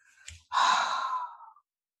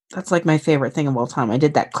 That's like my favorite thing of all time. I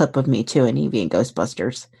did that clip of me too in Evie and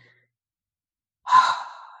Ghostbusters.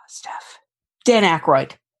 Steph. Dan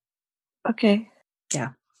Aykroyd. Okay. Yeah.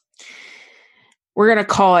 We're going to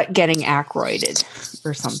call it Getting Aykroyded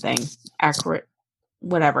or something. Aykroyd.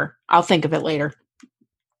 Whatever. I'll think of it later.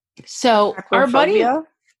 So our buddy...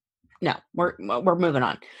 No, we're moving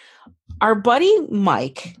on. Our buddy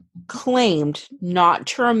Mike claimed not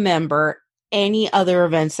to remember any other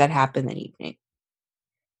events that happened that evening.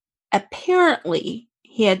 Apparently,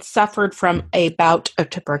 he had suffered from a bout of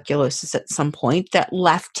tuberculosis at some point that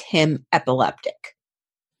left him epileptic.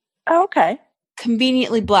 Oh, okay.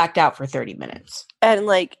 Conveniently blacked out for 30 minutes. And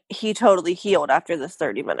like he totally healed after this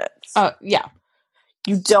 30 minutes. Yeah.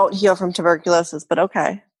 You don't heal from tuberculosis, but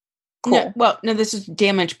okay. Cool. No, this is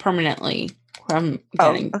damage permanently from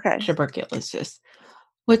getting tuberculosis.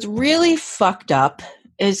 What's really fucked up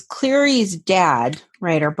is Cleary's dad,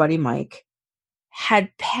 right, our buddy Mike, had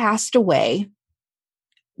passed away,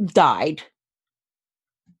 died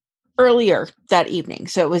earlier that evening.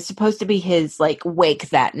 So it was supposed to be his wake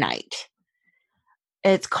that night.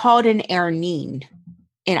 It's called an Airneen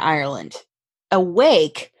in Ireland. A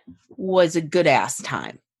wake was a good ass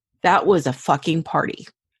time. That was a fucking party.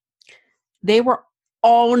 They were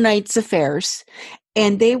all nights affairs,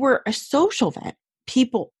 and they were a social event.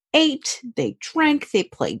 People ate, they drank, they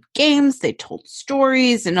played games, they told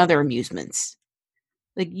stories and other amusements.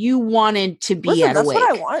 Like, you wanted to be at a wake. That's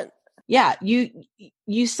what I want. Yeah,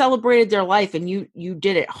 you celebrated their life, and you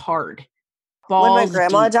did it hard. When my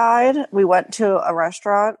grandma died, we went to a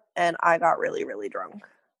restaurant, and I got really, really drunk.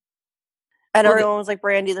 And everyone was like,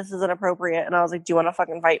 Brandy, this is inappropriate. And I was like, do you want to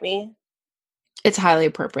fucking fight me? It's highly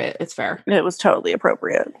appropriate. It's fair. It was totally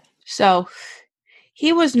appropriate. So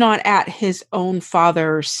he was not at his own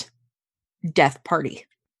father's death party.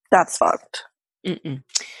 That's fucked. Mm-mm.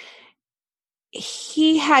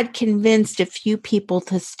 He had convinced a few people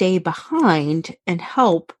to stay behind and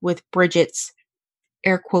help with Bridget's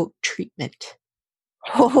air quote treatment.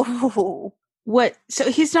 Oh. So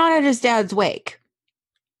he's not at his dad's wake.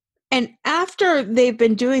 And after they've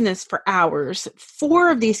been doing this for hours, 4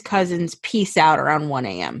 of these cousins peace out around 1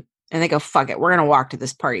 a.m. And they go, fuck it, we're going to walk to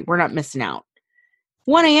this party. We're not missing out.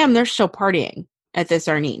 1 a.m., they're still partying at this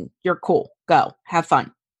Arneen. You're cool. Go. Have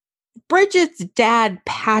fun. Bridget's dad,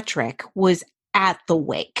 Patrick, was at the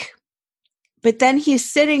wake. But then he's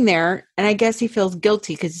sitting there, and I guess he feels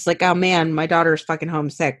guilty because he's like, oh man, my daughter's fucking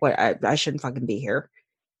homesick. I shouldn't fucking be here.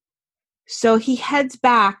 So he heads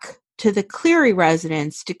back to the Cleary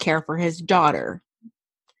residence to care for his daughter.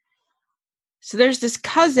 So there's this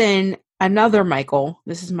cousin, another Michael,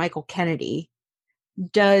 this is Michael Kennedy,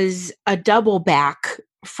 does a double back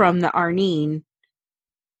from the Arneen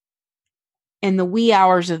in the wee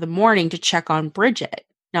hours of the morning to check on Bridget.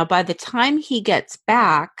 Now, by the time he gets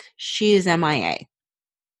back, she is MIA.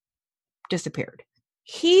 Disappeared.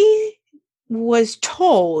 He was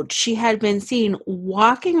told she had been seen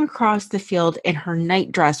walking across the field in her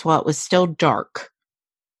night dress while it was still dark.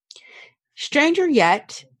 Stranger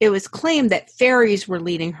yet, it was claimed that fairies were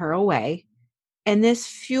leading her away, and this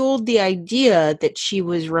fueled the idea that she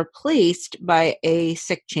was replaced by a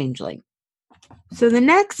sick changeling. So the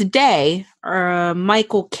next day,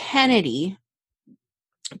 Michael Kennedy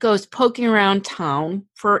goes poking around town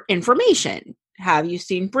for information. Have you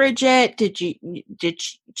seen Bridget? Did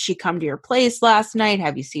she come to your place last night?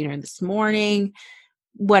 Have you seen her this morning?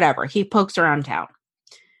 Whatever. He pokes around town.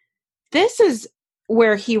 This is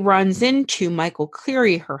where he runs into Michael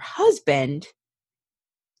Cleary, her husband,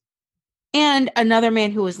 and another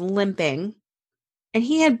man who was limping. And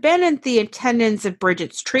he had been in the attendance of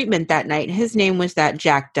Bridget's treatment that night. His name was that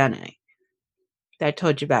Jack Dunne that I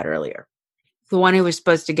told you about earlier. The one who was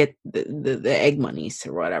supposed to get the egg monies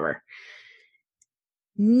or whatever.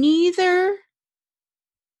 Neither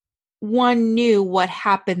one knew what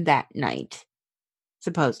happened that night,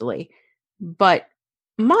 supposedly. But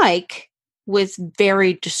Mike was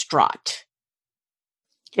very distraught.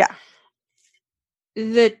 Yeah.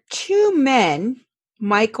 The two men,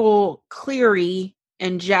 Michael Cleary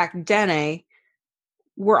and Jack Dene,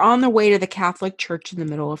 were on their way to the Catholic Church in the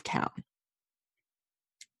middle of town.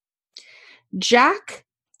 Jack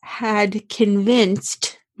had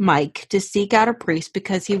convinced Mike to seek out a priest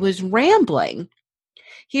because he was rambling.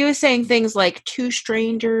 He was saying things like 2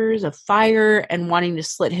 strangers, a fire, and wanting to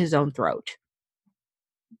slit his own throat.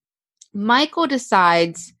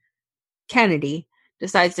 Kennedy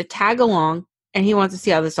decides to tag along, and he wants to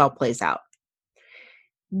see how this all plays out.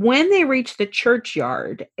 When they reach the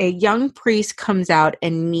churchyard, a young priest comes out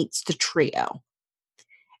and meets the trio.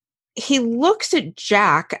 He looks at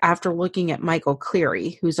Jack after looking at Michael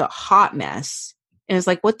Cleary, who's a hot mess, and is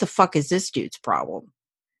like, what the fuck is this dude's problem?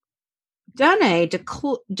 Dunne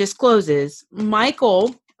discloses Mike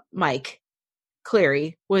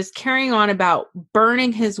Cleary was carrying on about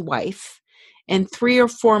burning his wife and 3 or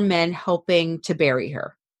 4 men helping to bury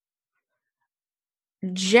her.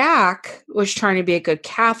 Jack was trying to be a good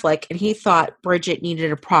Catholic, and he thought Bridget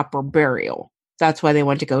needed a proper burial. That's why they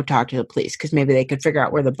went to go talk to the police, because maybe they could figure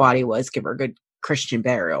out where the body was, give her a good Christian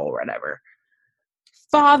burial or whatever.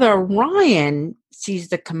 Father Ryan sees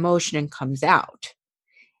the commotion and comes out.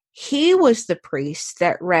 He was the priest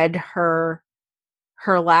that read her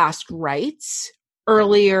last rites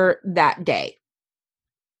earlier that day.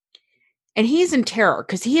 And he's in terror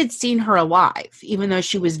because he had seen her alive, even though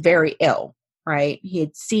she was very ill, right? He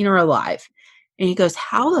had seen her alive. And he goes,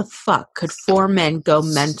 how the fuck could 4 men go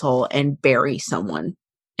mental and bury someone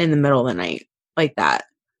in the middle of the night like that?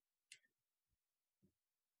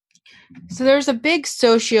 So there's a big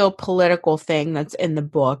socio-political thing that's in the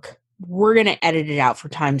book. We're going to edit it out for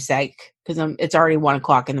time's sake because it's already 1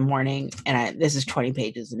 o'clock in the morning and this is 20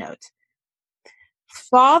 pages of notes.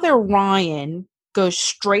 Father Ryan goes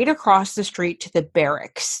straight across the street to the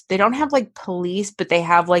barracks. They don't have like police, but they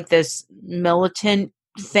have like this militant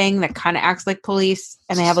thing that kind of acts like police,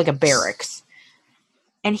 and they have like a barracks.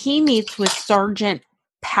 And he meets with Sergeant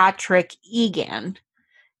Patrick Egan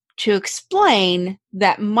to explain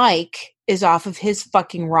that Mike is off of his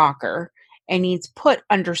fucking rocker and needs put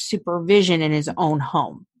under supervision in his own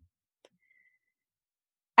home.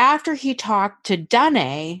 After he talked to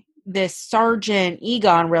Dunne, this Sergeant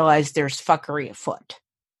Egan realized there's fuckery afoot.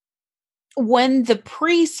 When the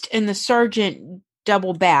priest and the sergeant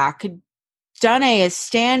double back, Dunne is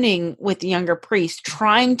standing with the younger priest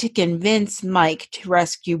trying to convince Mike to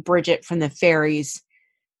rescue Bridget from the fairies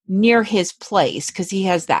near his place because he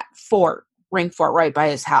has that ring fort right by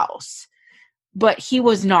his house. But he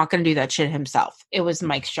was not going to do that shit himself. It was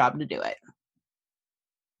Mike's job to do it.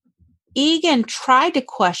 Egan tried to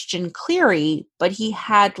question Cleary, but he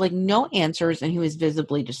had like no answers and he was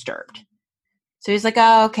visibly disturbed. So he's like,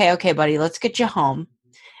 oh, okay, buddy, let's get you home.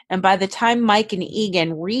 And by the time Mike and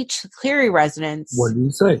Egan reach the Cleary residence, What did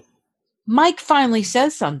he say? Mike finally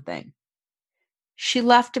says something. She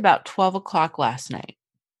left about 12 o'clock last night.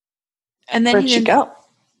 And then Where'd she go?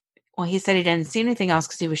 Well, he said he didn't see anything else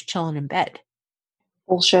because he was chilling in bed.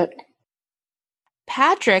 Bullshit.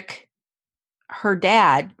 Patrick, her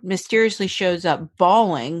dad, mysteriously shows up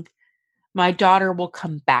bawling, my daughter will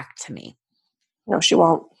come back to me. No, she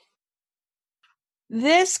won't.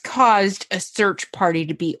 This caused a search party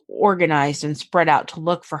to be organized and spread out to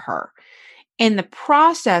look for her. In the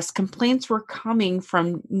process, complaints were coming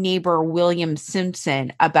from neighbor William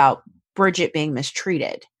Simpson about Bridget being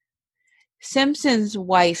mistreated. Simpson's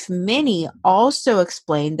wife, Minnie, also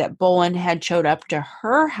explained that Bowen had showed up to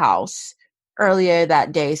her house earlier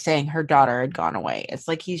that day saying her daughter had gone away. It's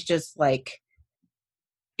like he's just like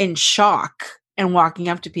in shock and walking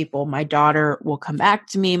up to people. My daughter will come back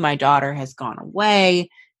to me. My daughter has gone away.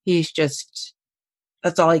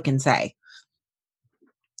 That's all he can say.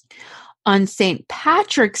 On St.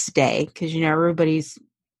 Patrick's Day, because everybody's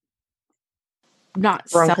not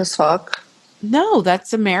drunk as fuck. No,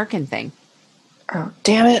 that's American thing. Oh,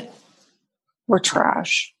 damn it. We're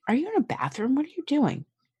trash. Are you in a bathroom? What are you doing?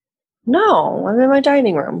 No, I'm in my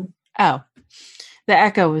dining room. Oh, the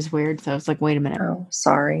echo was weird. So I was like, wait a minute. Oh,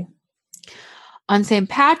 sorry. On St.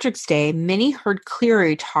 Patrick's Day, Minnie heard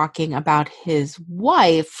Cleary talking about his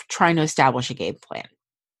wife trying to establish a game plan.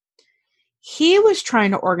 He was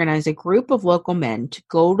trying to organize a group of local men to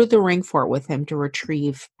go to the ring fort with him to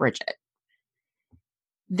retrieve Bridget.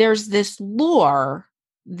 There's this lore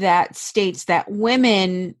that states that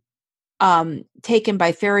women taken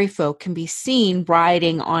by fairy folk can be seen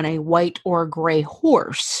riding on a white or gray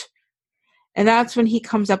horse. And that's when he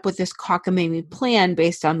comes up with this cockamamie plan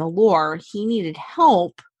based on the lore. He needed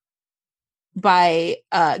help by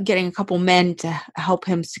getting a couple men to help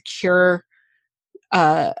him secure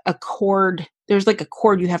a cord. There's like a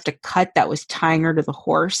cord you have to cut that was tying her to the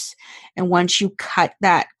horse. And once you cut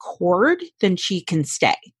that cord, then she can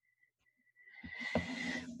stay.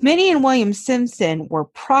 Minnie and William Simpson were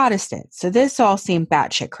Protestants, so this all seemed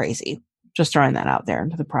batshit crazy. Just throwing that out there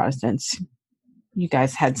to the Protestants. You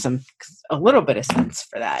guys had a little bit of sense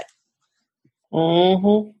for that.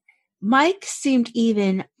 Mm-hmm. Mike seemed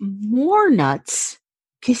even more nuts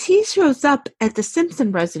because he shows up at the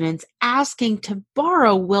Simpson residence asking to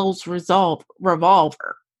borrow Will's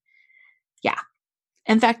revolver. Yeah.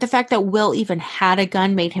 In fact, the fact that Will even had a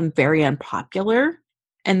gun made him very unpopular.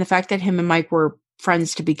 And the fact that him and Mike were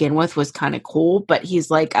friends to begin with was kind of cool, but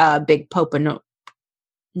he's like a big nopitude,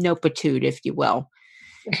 if you will.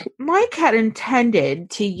 Mike had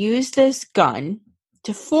intended to use this gun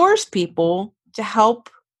to force people to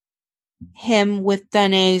help him with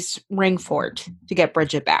Dunay's ring fort to get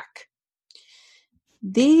Bridget back.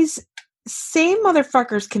 These same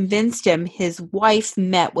motherfuckers convinced him his wife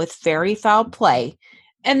met with very foul play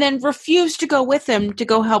and then refused to go with him to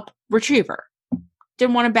go help retrieve her.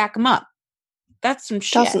 Didn't want to back him up. That's some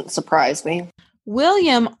shit. Doesn't surprise me.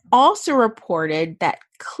 William also reported that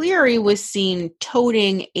Cleary was seen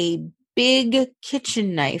toting a big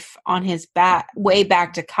kitchen knife on his way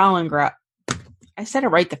back to Calengra. I said it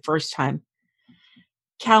right the first time.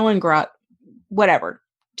 Calengra, whatever,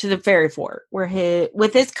 to the fairy fort,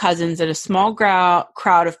 with his cousins and a small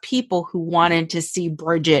crowd of people who wanted to see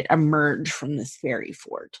Bridget emerge from this fairy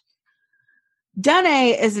fort.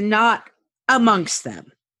 Dunay is not amongst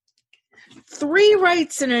them. 3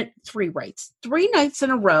 nights in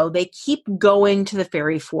a row, they keep going to the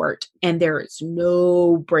fairy fort, and there is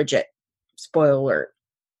no Bridget. Spoiler alert.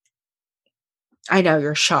 I know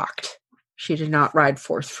you're shocked. She did not ride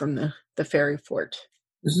forth from the fairy fort.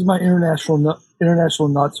 This is my international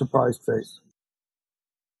not surprised face.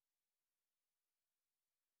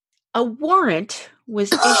 A warrant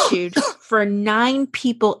was issued for 9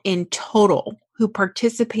 people in total who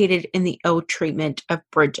participated in the ill treatment of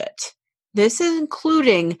Bridget. This is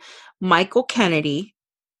including Michael Kennedy,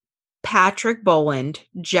 Patrick Boland,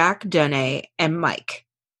 Jack Dunay, and Mike,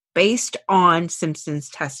 based on Simpson's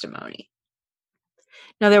testimony.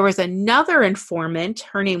 Now, there was another informant.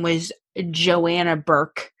 Her name was Joanna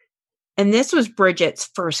Burke, and this was Bridget's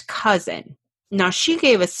first cousin. Now, she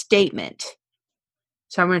gave a statement,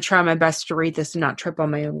 so I'm going to try my best to read this and not trip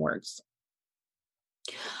on my own words.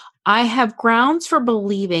 I have grounds for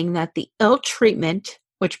believing that the ill treatment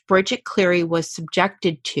which Bridget Cleary was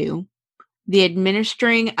subjected to, the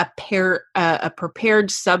administering a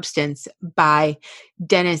prepared substance by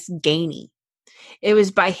Dennis Gainey. It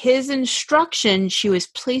was by his instruction she was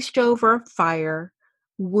placed over fire,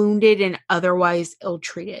 wounded, and otherwise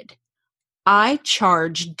ill-treated. I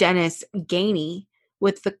charge Dennis Gainey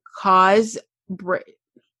with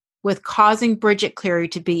causing Bridget Cleary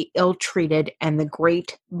to be ill-treated and the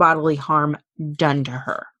great bodily harm done to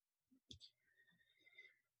her.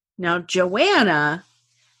 Now, Joanna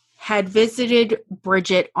had visited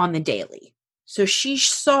Bridget on the daily. So she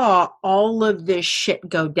saw all of this shit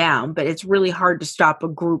go down, but it's really hard to stop a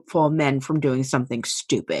group full of men from doing something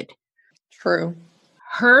stupid. True.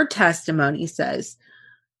 Her testimony says,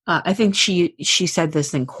 I think she said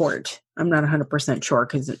this in court. I'm not 100% sure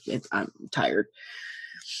because I'm tired.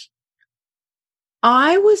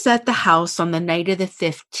 I was at the house on the night of the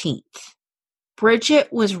 15th.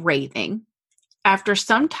 Bridget was raving. After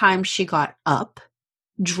some time, she got up,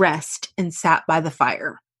 dressed, and sat by the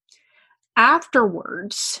fire.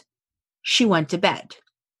 Afterwards, she went to bed.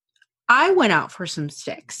 I went out for some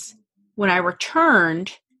sticks. When I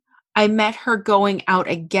returned, I met her going out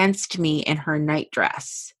against me in her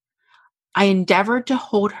nightdress. I endeavored to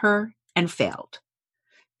hold her and failed.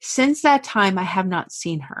 Since that time, I have not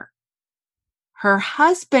seen her. Her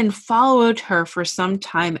husband followed her for some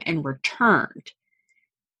time and returned.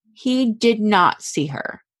 He did not see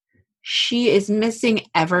her. She is missing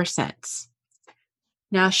ever since.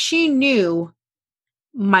 Now, she knew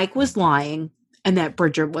Mike was lying and that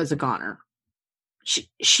Bridget was a goner.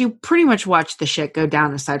 She pretty much watched the shit go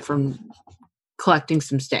down aside from collecting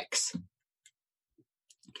some sticks.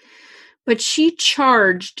 But she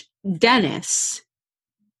charged Dennis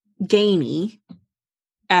Gainey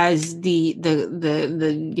as the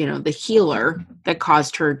healer that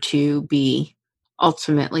caused her to be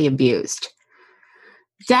ultimately abused.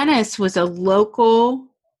 Dennis was a local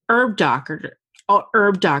herb doctor,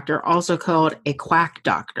 also called a quack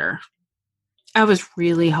doctor. I was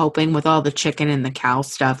really hoping with all the chicken and the cow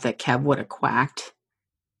stuff that Kev would have quacked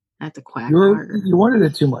at the quack doctor. You wanted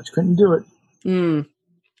it too much. Couldn't do it.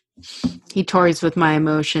 He toys with my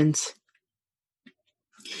emotions.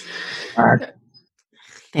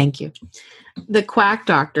 Thank you. The quack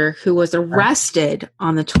doctor, who was arrested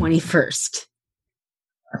on the 21st.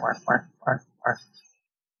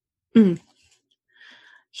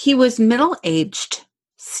 He was middle-aged,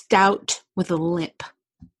 stout, with a limp.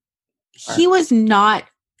 He was not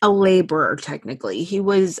a laborer, technically. He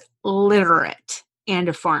was literate and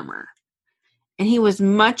a farmer. And he was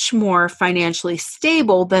much more financially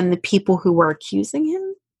stable than the people who were accusing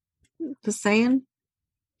him. Just saying.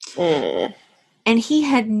 And he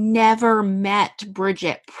had never met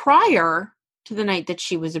Bridget prior to the night that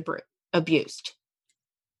she was abused.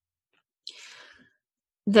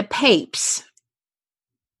 The Papes,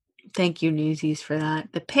 thank you, Newsies, for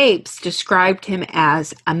that. The Papes described him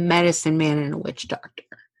as a medicine man and a witch doctor.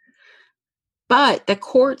 But the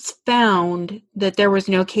courts found that there was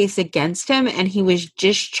no case against him, and he was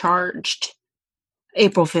discharged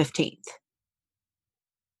April 15th.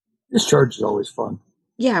 Discharge is always fun.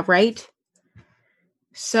 Yeah, right?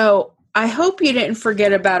 So I hope you didn't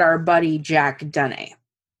forget about our buddy Jack Dunne.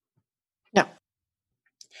 No.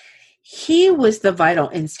 He was the vital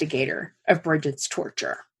instigator of Bridget's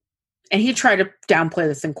torture. And he tried to downplay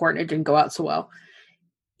this in court and it didn't go out so well.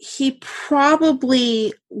 He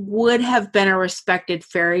probably would have been a respected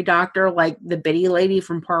fairy doctor like the Biddy lady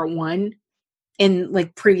from part 1 in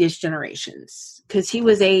like previous generations. Because he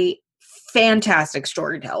was a fantastic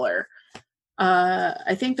storyteller.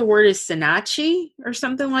 I think the word is Sinachi or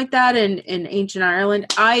something like that in ancient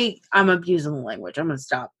Ireland. I'm abusing the language. I'm going to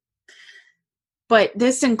stop. But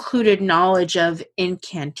this included knowledge of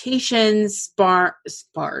incantations,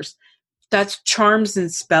 spars. That's charms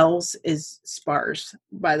and spells is spars,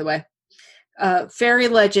 by the way. Fairy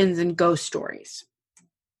legends and ghost stories.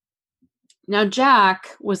 Now, Jack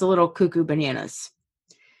was a little cuckoo bananas.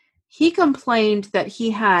 He complained that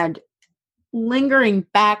he had lingering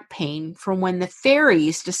back pain from when the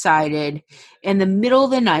fairies decided in the middle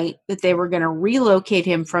of the night that they were going to relocate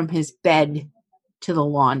him from his bed to the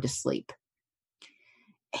lawn to sleep.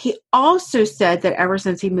 He also said that ever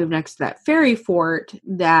since he moved next to that fairy fort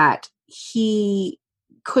that he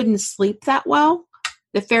couldn't sleep that well.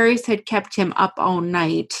 The fairies had kept him up all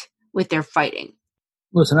night with their fighting.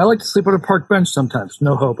 Listen, I like to sleep on a park bench sometimes.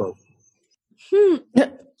 No hobo.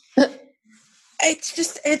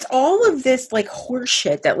 It's all of this like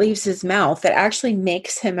horseshit that leaves his mouth that actually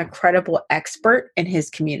makes him a credible expert in his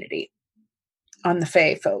community on the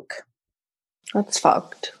Fae folk. That's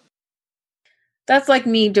fucked. That's like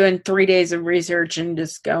me doing 3 days of research and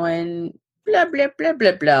just going blah, blah, blah,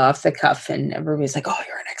 blah, blah off the cuff. And everybody's like, oh,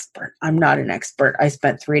 you're an expert. I'm not an expert. I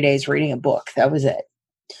spent 3 days reading a book. That was it.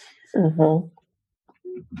 Mm-hmm.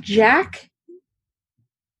 Jack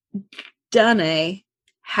Dunne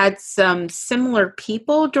had some similar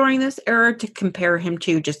people during this era to compare him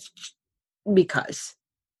to just because.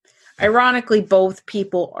 Ironically, both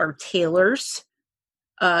people are tailors.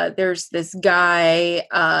 There's this guy,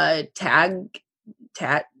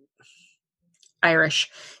 Irish,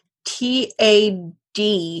 Tadhg,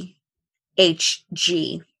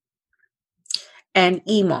 and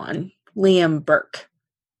Liam Burke.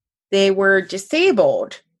 They were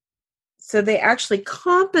disabled, so they actually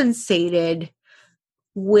compensated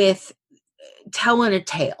with telling a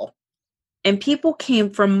tale. And people came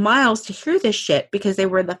from miles to hear this shit because they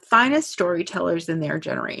were the finest storytellers in their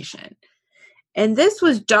generation. And this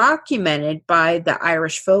was documented by the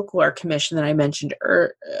Irish Folklore Commission that I mentioned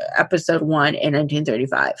episode 1 in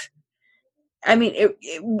 1935. I mean,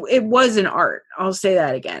 it was an art. I'll say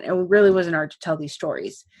that again. It really was an art to tell these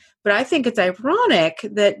stories. But I think it's ironic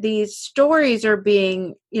that these stories are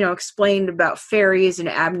being, explained about fairies and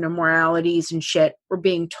abnormalities and shit were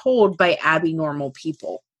being told by abnormal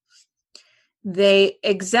people. They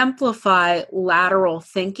exemplify lateral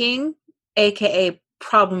thinking, aka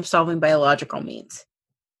problem-solving biological means.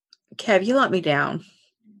 Kev, you let me down.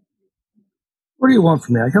 What do you want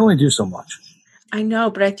from me? I can only do so much. I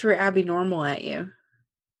know, but I threw Abby Normal at you.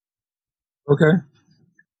 Okay.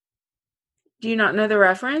 Do you not know the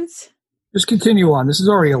reference? Just continue on. This is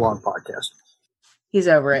already a long podcast. He's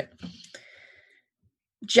over it.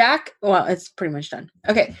 It's pretty much done.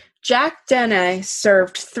 Okay. Jack Dunne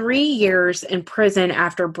served 3 years in prison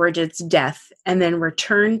after Bridget's death and then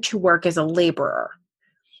returned to work as a laborer.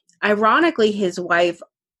 Ironically, his wife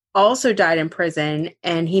also died in prison,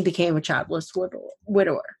 and he became a childless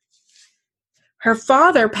widower. Her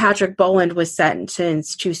father, Patrick Boland, was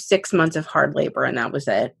sentenced to 6 months of hard labor, and that was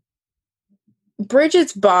it.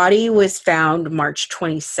 Bridget's body was found March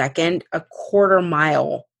 22nd, a quarter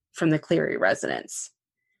mile from the Cleary residence.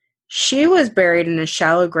 She was buried in a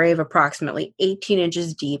shallow grave approximately 18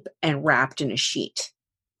 inches deep and wrapped in a sheet.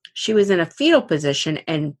 She was in a fetal position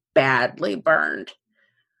and badly burned.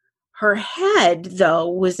 Her head, though,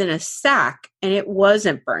 was in a sack, and it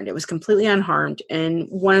wasn't burned. It was completely unharmed, and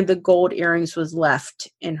one of the gold earrings was left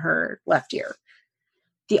in her left ear.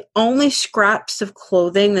 The only scraps of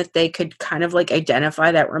clothing that they could kind of like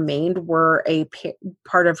identify that remained were a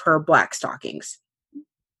part of her black stockings.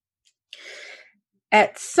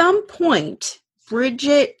 At some point,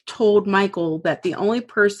 Bridget told Michael that the only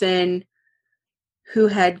person who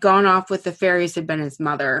had gone off with the fairies had been his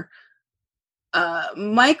mother.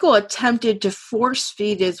 Michael attempted to force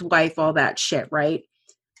feed his wife all that shit, right?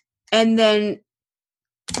 And then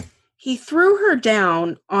he threw her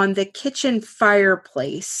down on the kitchen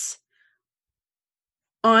fireplace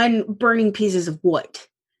on burning pieces of wood.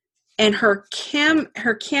 And her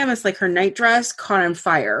camas, like her nightdress, caught on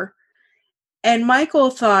fire. And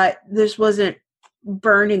Michael thought this wasn't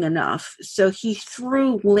burning enough, so he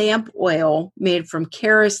threw lamp oil made from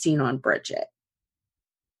kerosene on Bridget.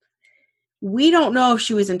 We don't know if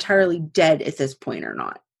she was entirely dead at this point or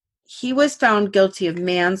not. He was found guilty of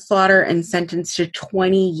manslaughter and sentenced to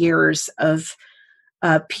 20 years of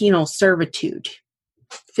penal servitude.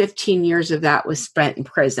 15 years of that was spent in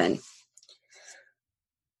prison.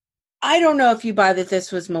 I don't know if you buy that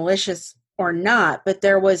this was malicious or not, but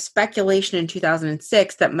there was speculation in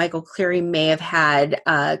 2006 that Michael Cleary may have had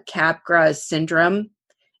Capgras syndrome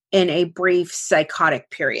in a brief psychotic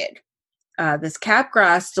period. This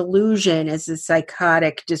Capgras delusion is a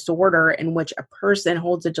psychotic disorder in which a person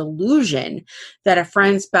holds a delusion that a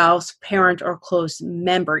friend, spouse, parent, or close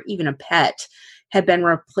member, even a pet, had been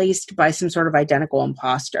replaced by some sort of identical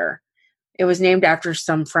imposter. It was named after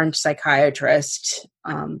some French psychiatrist,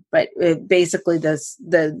 but basically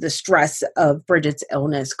the stress of Bridget's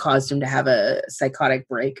illness caused him to have a psychotic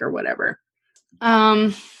break or whatever.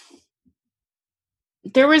 There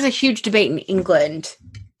was a huge debate in England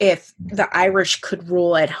if the Irish could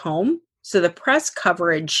rule at home. So the press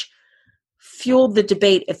coverage fueled the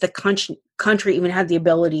debate if the country even had the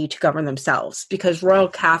ability to govern themselves, because Royal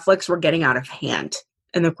Catholics were getting out of hand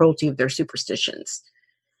in the cruelty of their superstitions.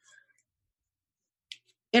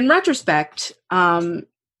 In retrospect,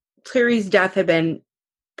 Cleary's death had been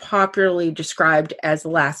popularly described as the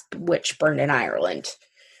last witch burned in Ireland.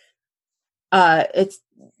 It's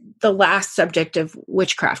the last subject of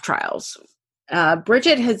witchcraft trials.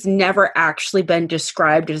 Bridget has never actually been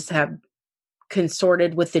described as have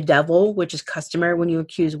consorted with the devil, which is customary when you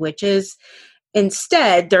accuse witches.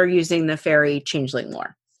 Instead, they're using the fairy changeling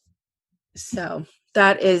lore. So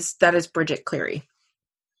that is Bridget Cleary.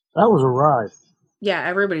 That was a ride. Yeah,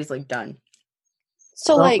 everybody's like done.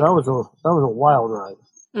 So that was a wild ride.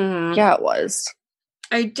 Mm-hmm. Yeah, it was.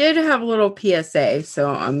 I did have a little PSA,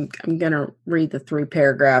 so I'm gonna read the 3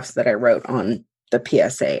 paragraphs that I wrote on the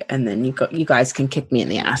PSA, and then you guys can kick me in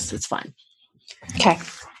the ass. It's fine. Okay.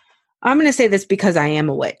 I'm gonna say this because I am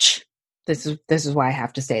a witch. This is why I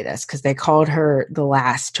have to say this, because they called her the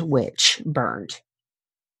last witch burned.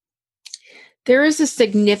 There is a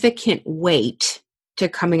significant weight to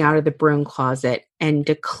coming out of the broom closet and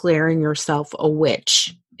declaring yourself a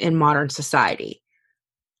witch in modern society.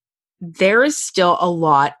 There is still a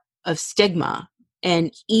lot of stigma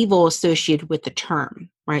and evil associated with the term,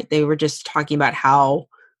 right? They were just talking about how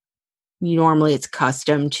normally it's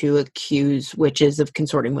custom to accuse witches of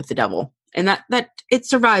consorting with the devil, and that it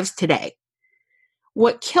survives today.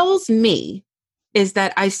 What kills me is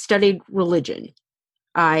that I studied religion.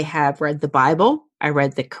 I have read the Bible. I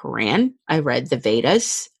read the Quran. I read the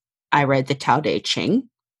Vedas. I read the Tao Te Ching.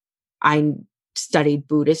 I studied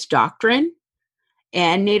Buddhist doctrine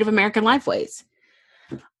and Native American lifeways.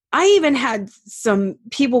 I even had some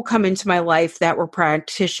people come into my life that were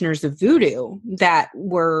practitioners of voodoo that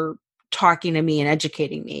were talking to me and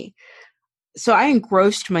educating me. So I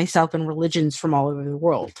engrossed myself in religions from all over the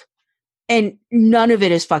world. And none of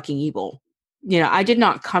it is fucking evil. I did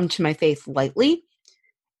not come to my faith lightly.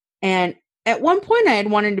 And at one point, I had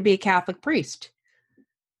wanted to be a Catholic priest.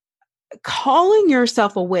 Calling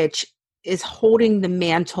yourself a witch is holding the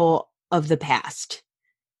mantle of the past.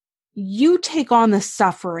 You take on the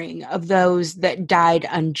suffering of those that died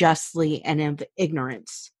unjustly and of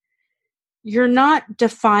ignorance. You're not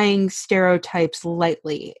defying stereotypes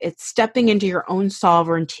lightly. It's stepping into your own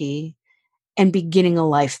sovereignty and beginning a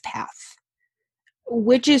life path.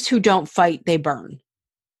 Witches who don't fight, they burn.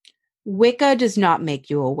 Wicca does not make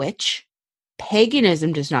you a witch.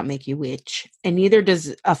 Paganism does not make you witch, and neither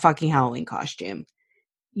does a fucking Halloween costume.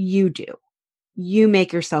 You do. You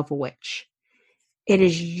make yourself a witch. It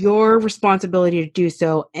is your responsibility to do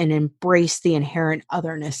so and embrace the inherent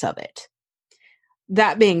otherness of it.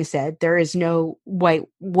 That being said, there is no right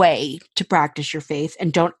way to practice your faith,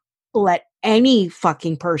 and don't let any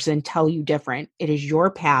fucking person tell you different. It is your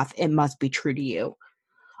path. It must be true to you.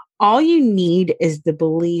 All you need is the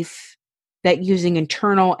belief that using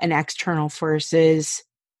internal and external forces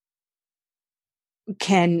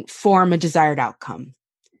can form a desired outcome.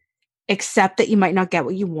 Accept that you might not get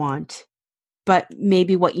what you want, but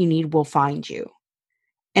maybe what you need will find you.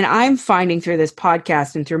 And I'm finding through this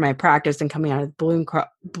podcast and through my practice and coming out of the broom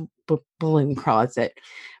closet.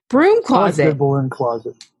 I like the balloon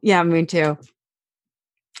closet. Yeah, me too.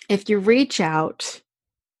 If you reach out,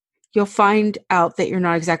 you'll find out that you're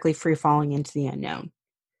not exactly free falling into the unknown.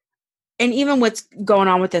 And even what's going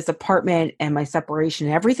on with this apartment and my separation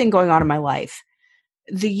and everything going on in my life,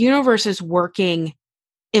 the universe is working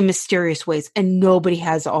in mysterious ways and nobody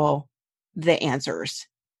has all the answers.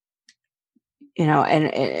 You know,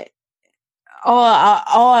 and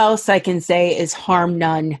all else I can say is harm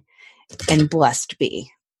none and blessed be.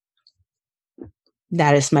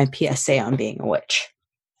 That is my PSA on being a witch.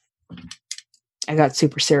 I got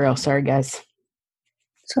super cereal. Sorry, guys.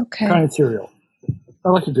 It's okay. Kind of cereal. I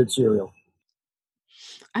like a good cereal.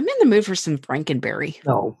 I'm in the mood for some Frankenberry.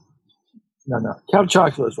 No. Count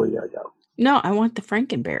chocolate is where you gotta go. No, I want the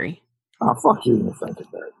Frankenberry. Oh, fuck you and the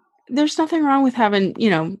Frankenberry. There's nothing wrong with having,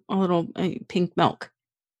 a little pink milk.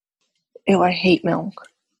 Ew, I hate milk.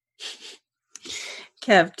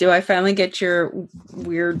 Kev, do I finally get your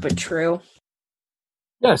weird but true?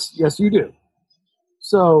 Yes, you do.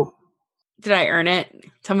 So... Did I earn it?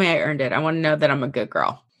 Tell me I earned it. I want to know that I'm a good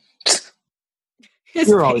girl.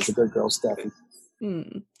 You're always a good girl, Steffi.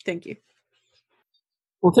 Thank you.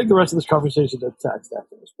 We'll take the rest of this conversation to text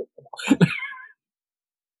after this.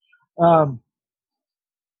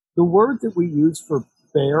 The word that we use for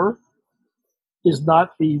bear is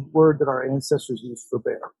not the word that our ancestors used for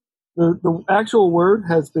bear. The actual word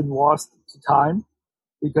has been lost to time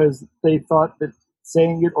because they thought that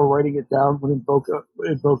saying it or writing it down would invoke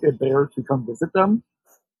a bear to come visit them.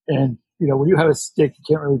 And, when you have a stick, you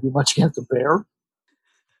can't really do much against a bear.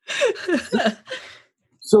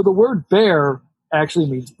 So the word bear actually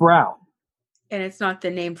means brown. And it's not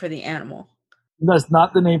the name for the animal. That's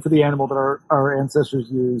not the name for the animal that our ancestors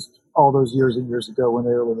used all those years and years ago when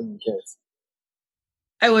they were living in caves.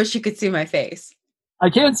 I wish you could see my face. I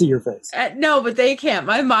can see your face. No, but they can't.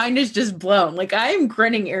 My mind is just blown. Like, I am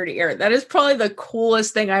grinning ear to ear. That is probably the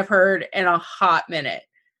coolest thing I've heard in a hot minute.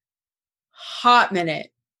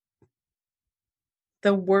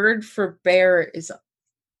 The word for bear is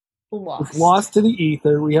lost. It's lost to the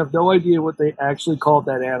ether. We have no idea what they actually called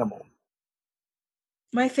that animal.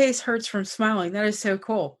 My face hurts from smiling. That is so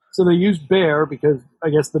cool. So they used bear because I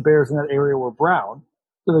guess the bears in that area were brown.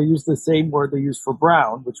 So they used the same word they used for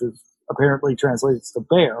brown, which was apparently translates to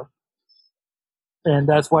bear. And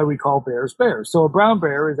that's why we call bears bears. So a brown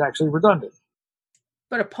bear is actually redundant.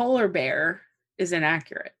 But a polar bear is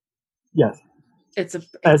inaccurate. Yes.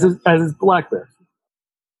 As is black bear.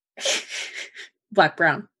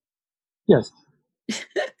 Black-brown. Yes.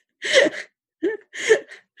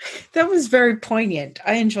 That was very poignant.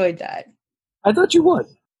 I enjoyed that. I thought you would.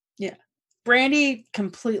 Yeah. Brandy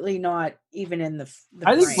completely not even in the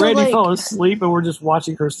I think frame. Brandy fell asleep and we're just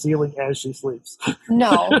watching her ceiling as she sleeps.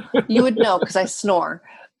 No, you would know because I snore.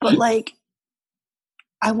 But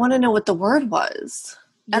I want to know what the word was.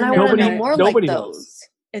 And I want to know more like those. Knows.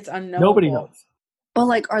 It's unknowable. Nobody knows.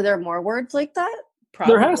 But are there more words like that?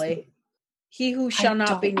 Probably. There has to be. He who shall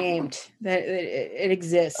not be named. That it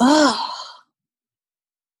exists. Oh.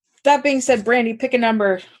 That being said, Brandy, pick a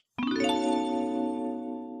number.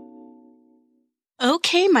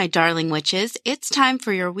 Okay, my darling witches, it's time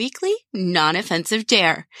for your weekly non-offensive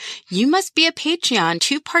dare. You must be a Patreon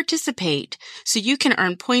to participate so you can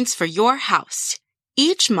earn points for your house.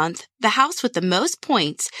 Each month, the house with the most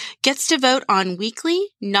points gets to vote on weekly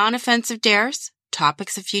non-offensive dares,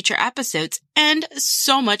 topics of future episodes, and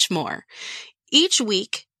so much more. Each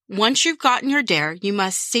week, once you've gotten your dare, you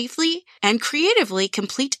must safely and creatively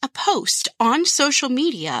complete a post on social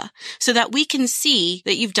media so that we can see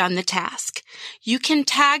that you've done the task. You can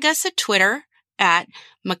tag us at Twitter at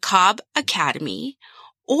Macabre Academy,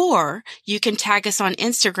 or you can tag us on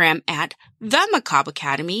Instagram at The Macabre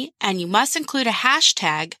Academy, and you must include a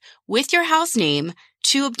hashtag with your house name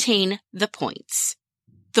to obtain the points.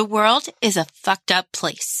 The world is a fucked up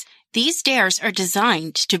place. These dares are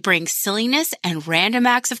designed to bring silliness and random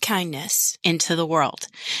acts of kindness into the world.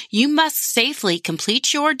 You must safely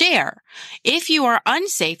complete your dare. If you are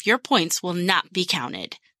unsafe, your points will not be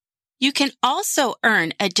counted. You can also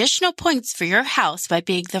earn additional points for your house by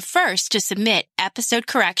being the first to submit episode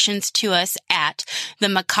corrections to us at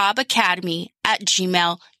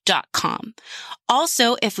themacabreacademy@gmail.com.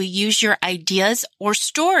 Also, if we use your ideas or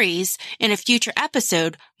stories in a future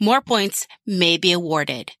episode, more points may be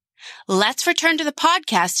awarded. Let's return to the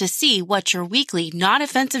podcast to see what your weekly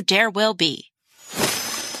non-offensive dare will be.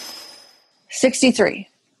 63.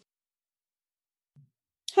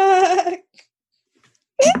 That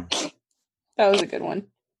was a good one.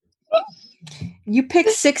 You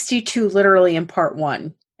picked 62 literally in part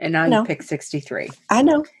 1, and now you pick 63. I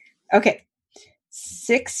know. Okay.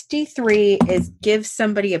 63 is give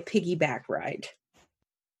somebody a piggyback ride.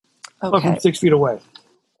 Okay. From 6 feet away.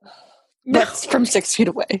 That's from 6 feet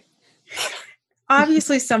away.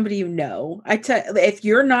 Obviously somebody you know. If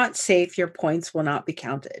you're not safe, your points will not be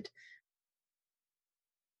counted.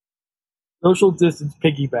 Social distance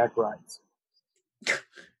piggyback rides.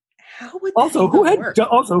 How would also that work?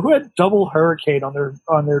 Who had double hurricane on their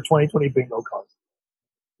 2020 bingo card?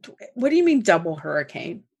 What do you mean double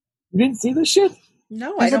hurricane? You didn't see this shit?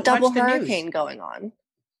 No, There's I don't a double watch the hurricane news. going on.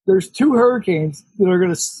 There's 2 hurricanes that are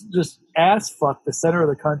going to just ass fuck the center of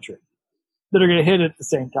the country that are going to hit at the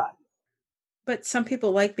same time. But some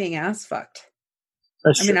people like being ass fucked.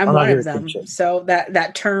 That's I mean, true. I'm one of them. So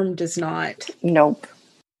that term does not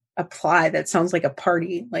apply. That sounds like a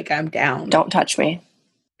party. Like I'm down. Don't touch me.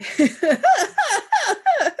 So,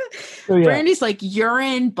 yeah. Brandy's like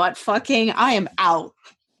urine, butt fucking. I am out.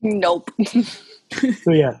 Nope.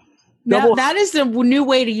 So yeah. Now, that is the new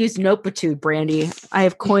way to use nopitude, Brandy. I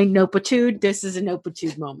have coined nopitude. This is a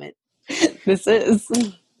nopitude moment. This is.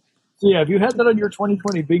 So yeah, if you had that on your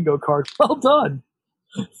 2020 bingo card, well done.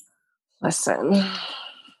 Listen,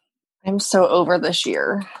 I'm so over this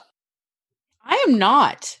year. I am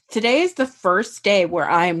not. Today is the first day where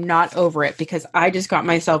I am not over it because I just got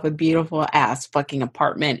myself a beautiful ass fucking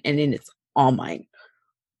apartment and it's all mine.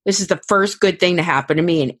 This is the first good thing to happen to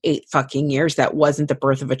me in 8 fucking years that wasn't the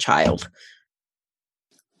birth of a child.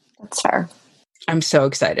 That's fair. I'm so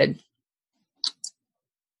excited.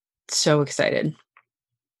 So excited.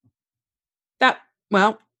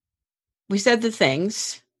 We said the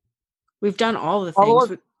things. We've done all the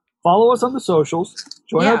things. Follow us on the socials.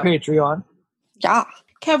 Join our Patreon. Yeah.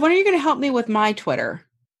 Kev, when are you going to help me with my Twitter?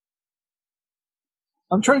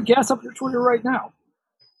 I'm trying to gas up your Twitter right now.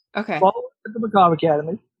 Okay. Follow us at the Macabre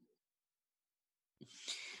Academy.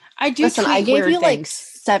 I do. Listen, I gave you things. like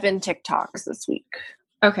 7 TikToks this week.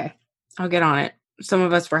 Okay. I'll get on it. Some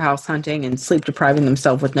of us were house hunting and sleep depriving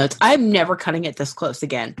themselves with notes. I'm never cutting it this close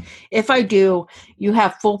again. If I do, you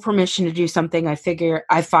have full permission to do something I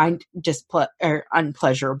find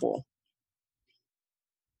unpleasurable.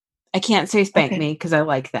 I can't say spank me because I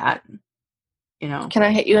like that. You know. Can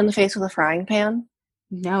I hit you in the face with a frying pan?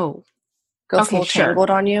 No. Go full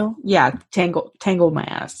tangled on you? Yeah, tangle my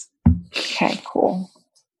ass. Okay, cool.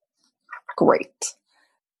 Great.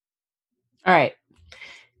 All right.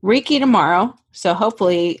 Reiki tomorrow. So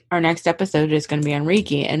hopefully our next episode is going to be on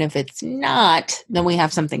Reiki. And if it's not, then we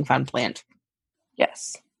have something fun planned.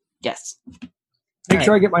 Yes. Make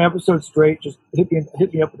sure I get my episode straight. Just hit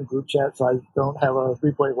me up in the group chat so I don't have a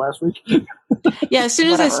replay last week. Yeah, as soon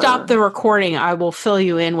as I stop the recording, I will fill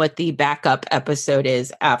you in what the backup episode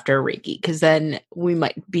is after Reiki, because then we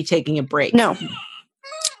might be taking a break. No.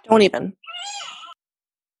 Don't even.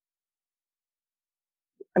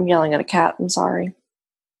 I'm yelling at a cat. I'm sorry.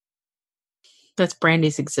 That's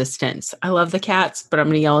Brandy's existence. I love the cats, but I'm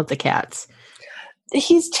going to yell at the cats.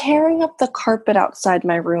 He's tearing up the carpet outside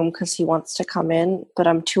my room because he wants to come in, but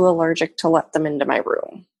I'm too allergic to let them into my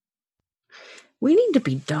room. We need to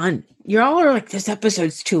be done. You all are like, this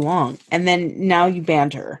episode's too long. And then now you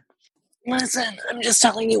banter. Listen, I'm just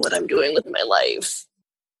telling you what I'm doing with my life.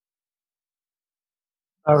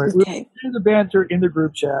 All right. Okay. We'll do the banter in the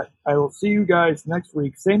group chat. I will see you guys next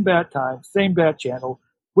week. Same bat time, same bat channel,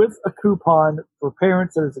 with a coupon for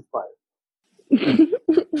parents that is expired.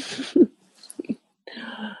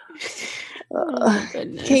 Oh,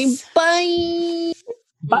 goodness. Okay, bye.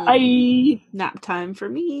 Bye. Nap time for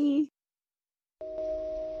me.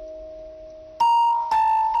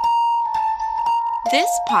 This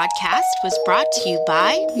podcast was brought to you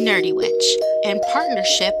by Nerdy Witch in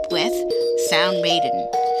partnership with Sound Maiden.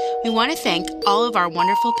 We want to thank all of our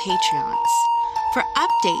wonderful Patreons. For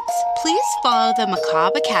updates, please follow the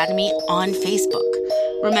Macabre Academy on Facebook.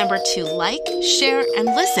 Remember to like, share, and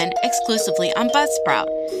listen exclusively on Buzzsprout.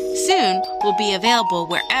 Soon, we'll be available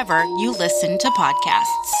wherever you listen to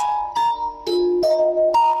podcasts.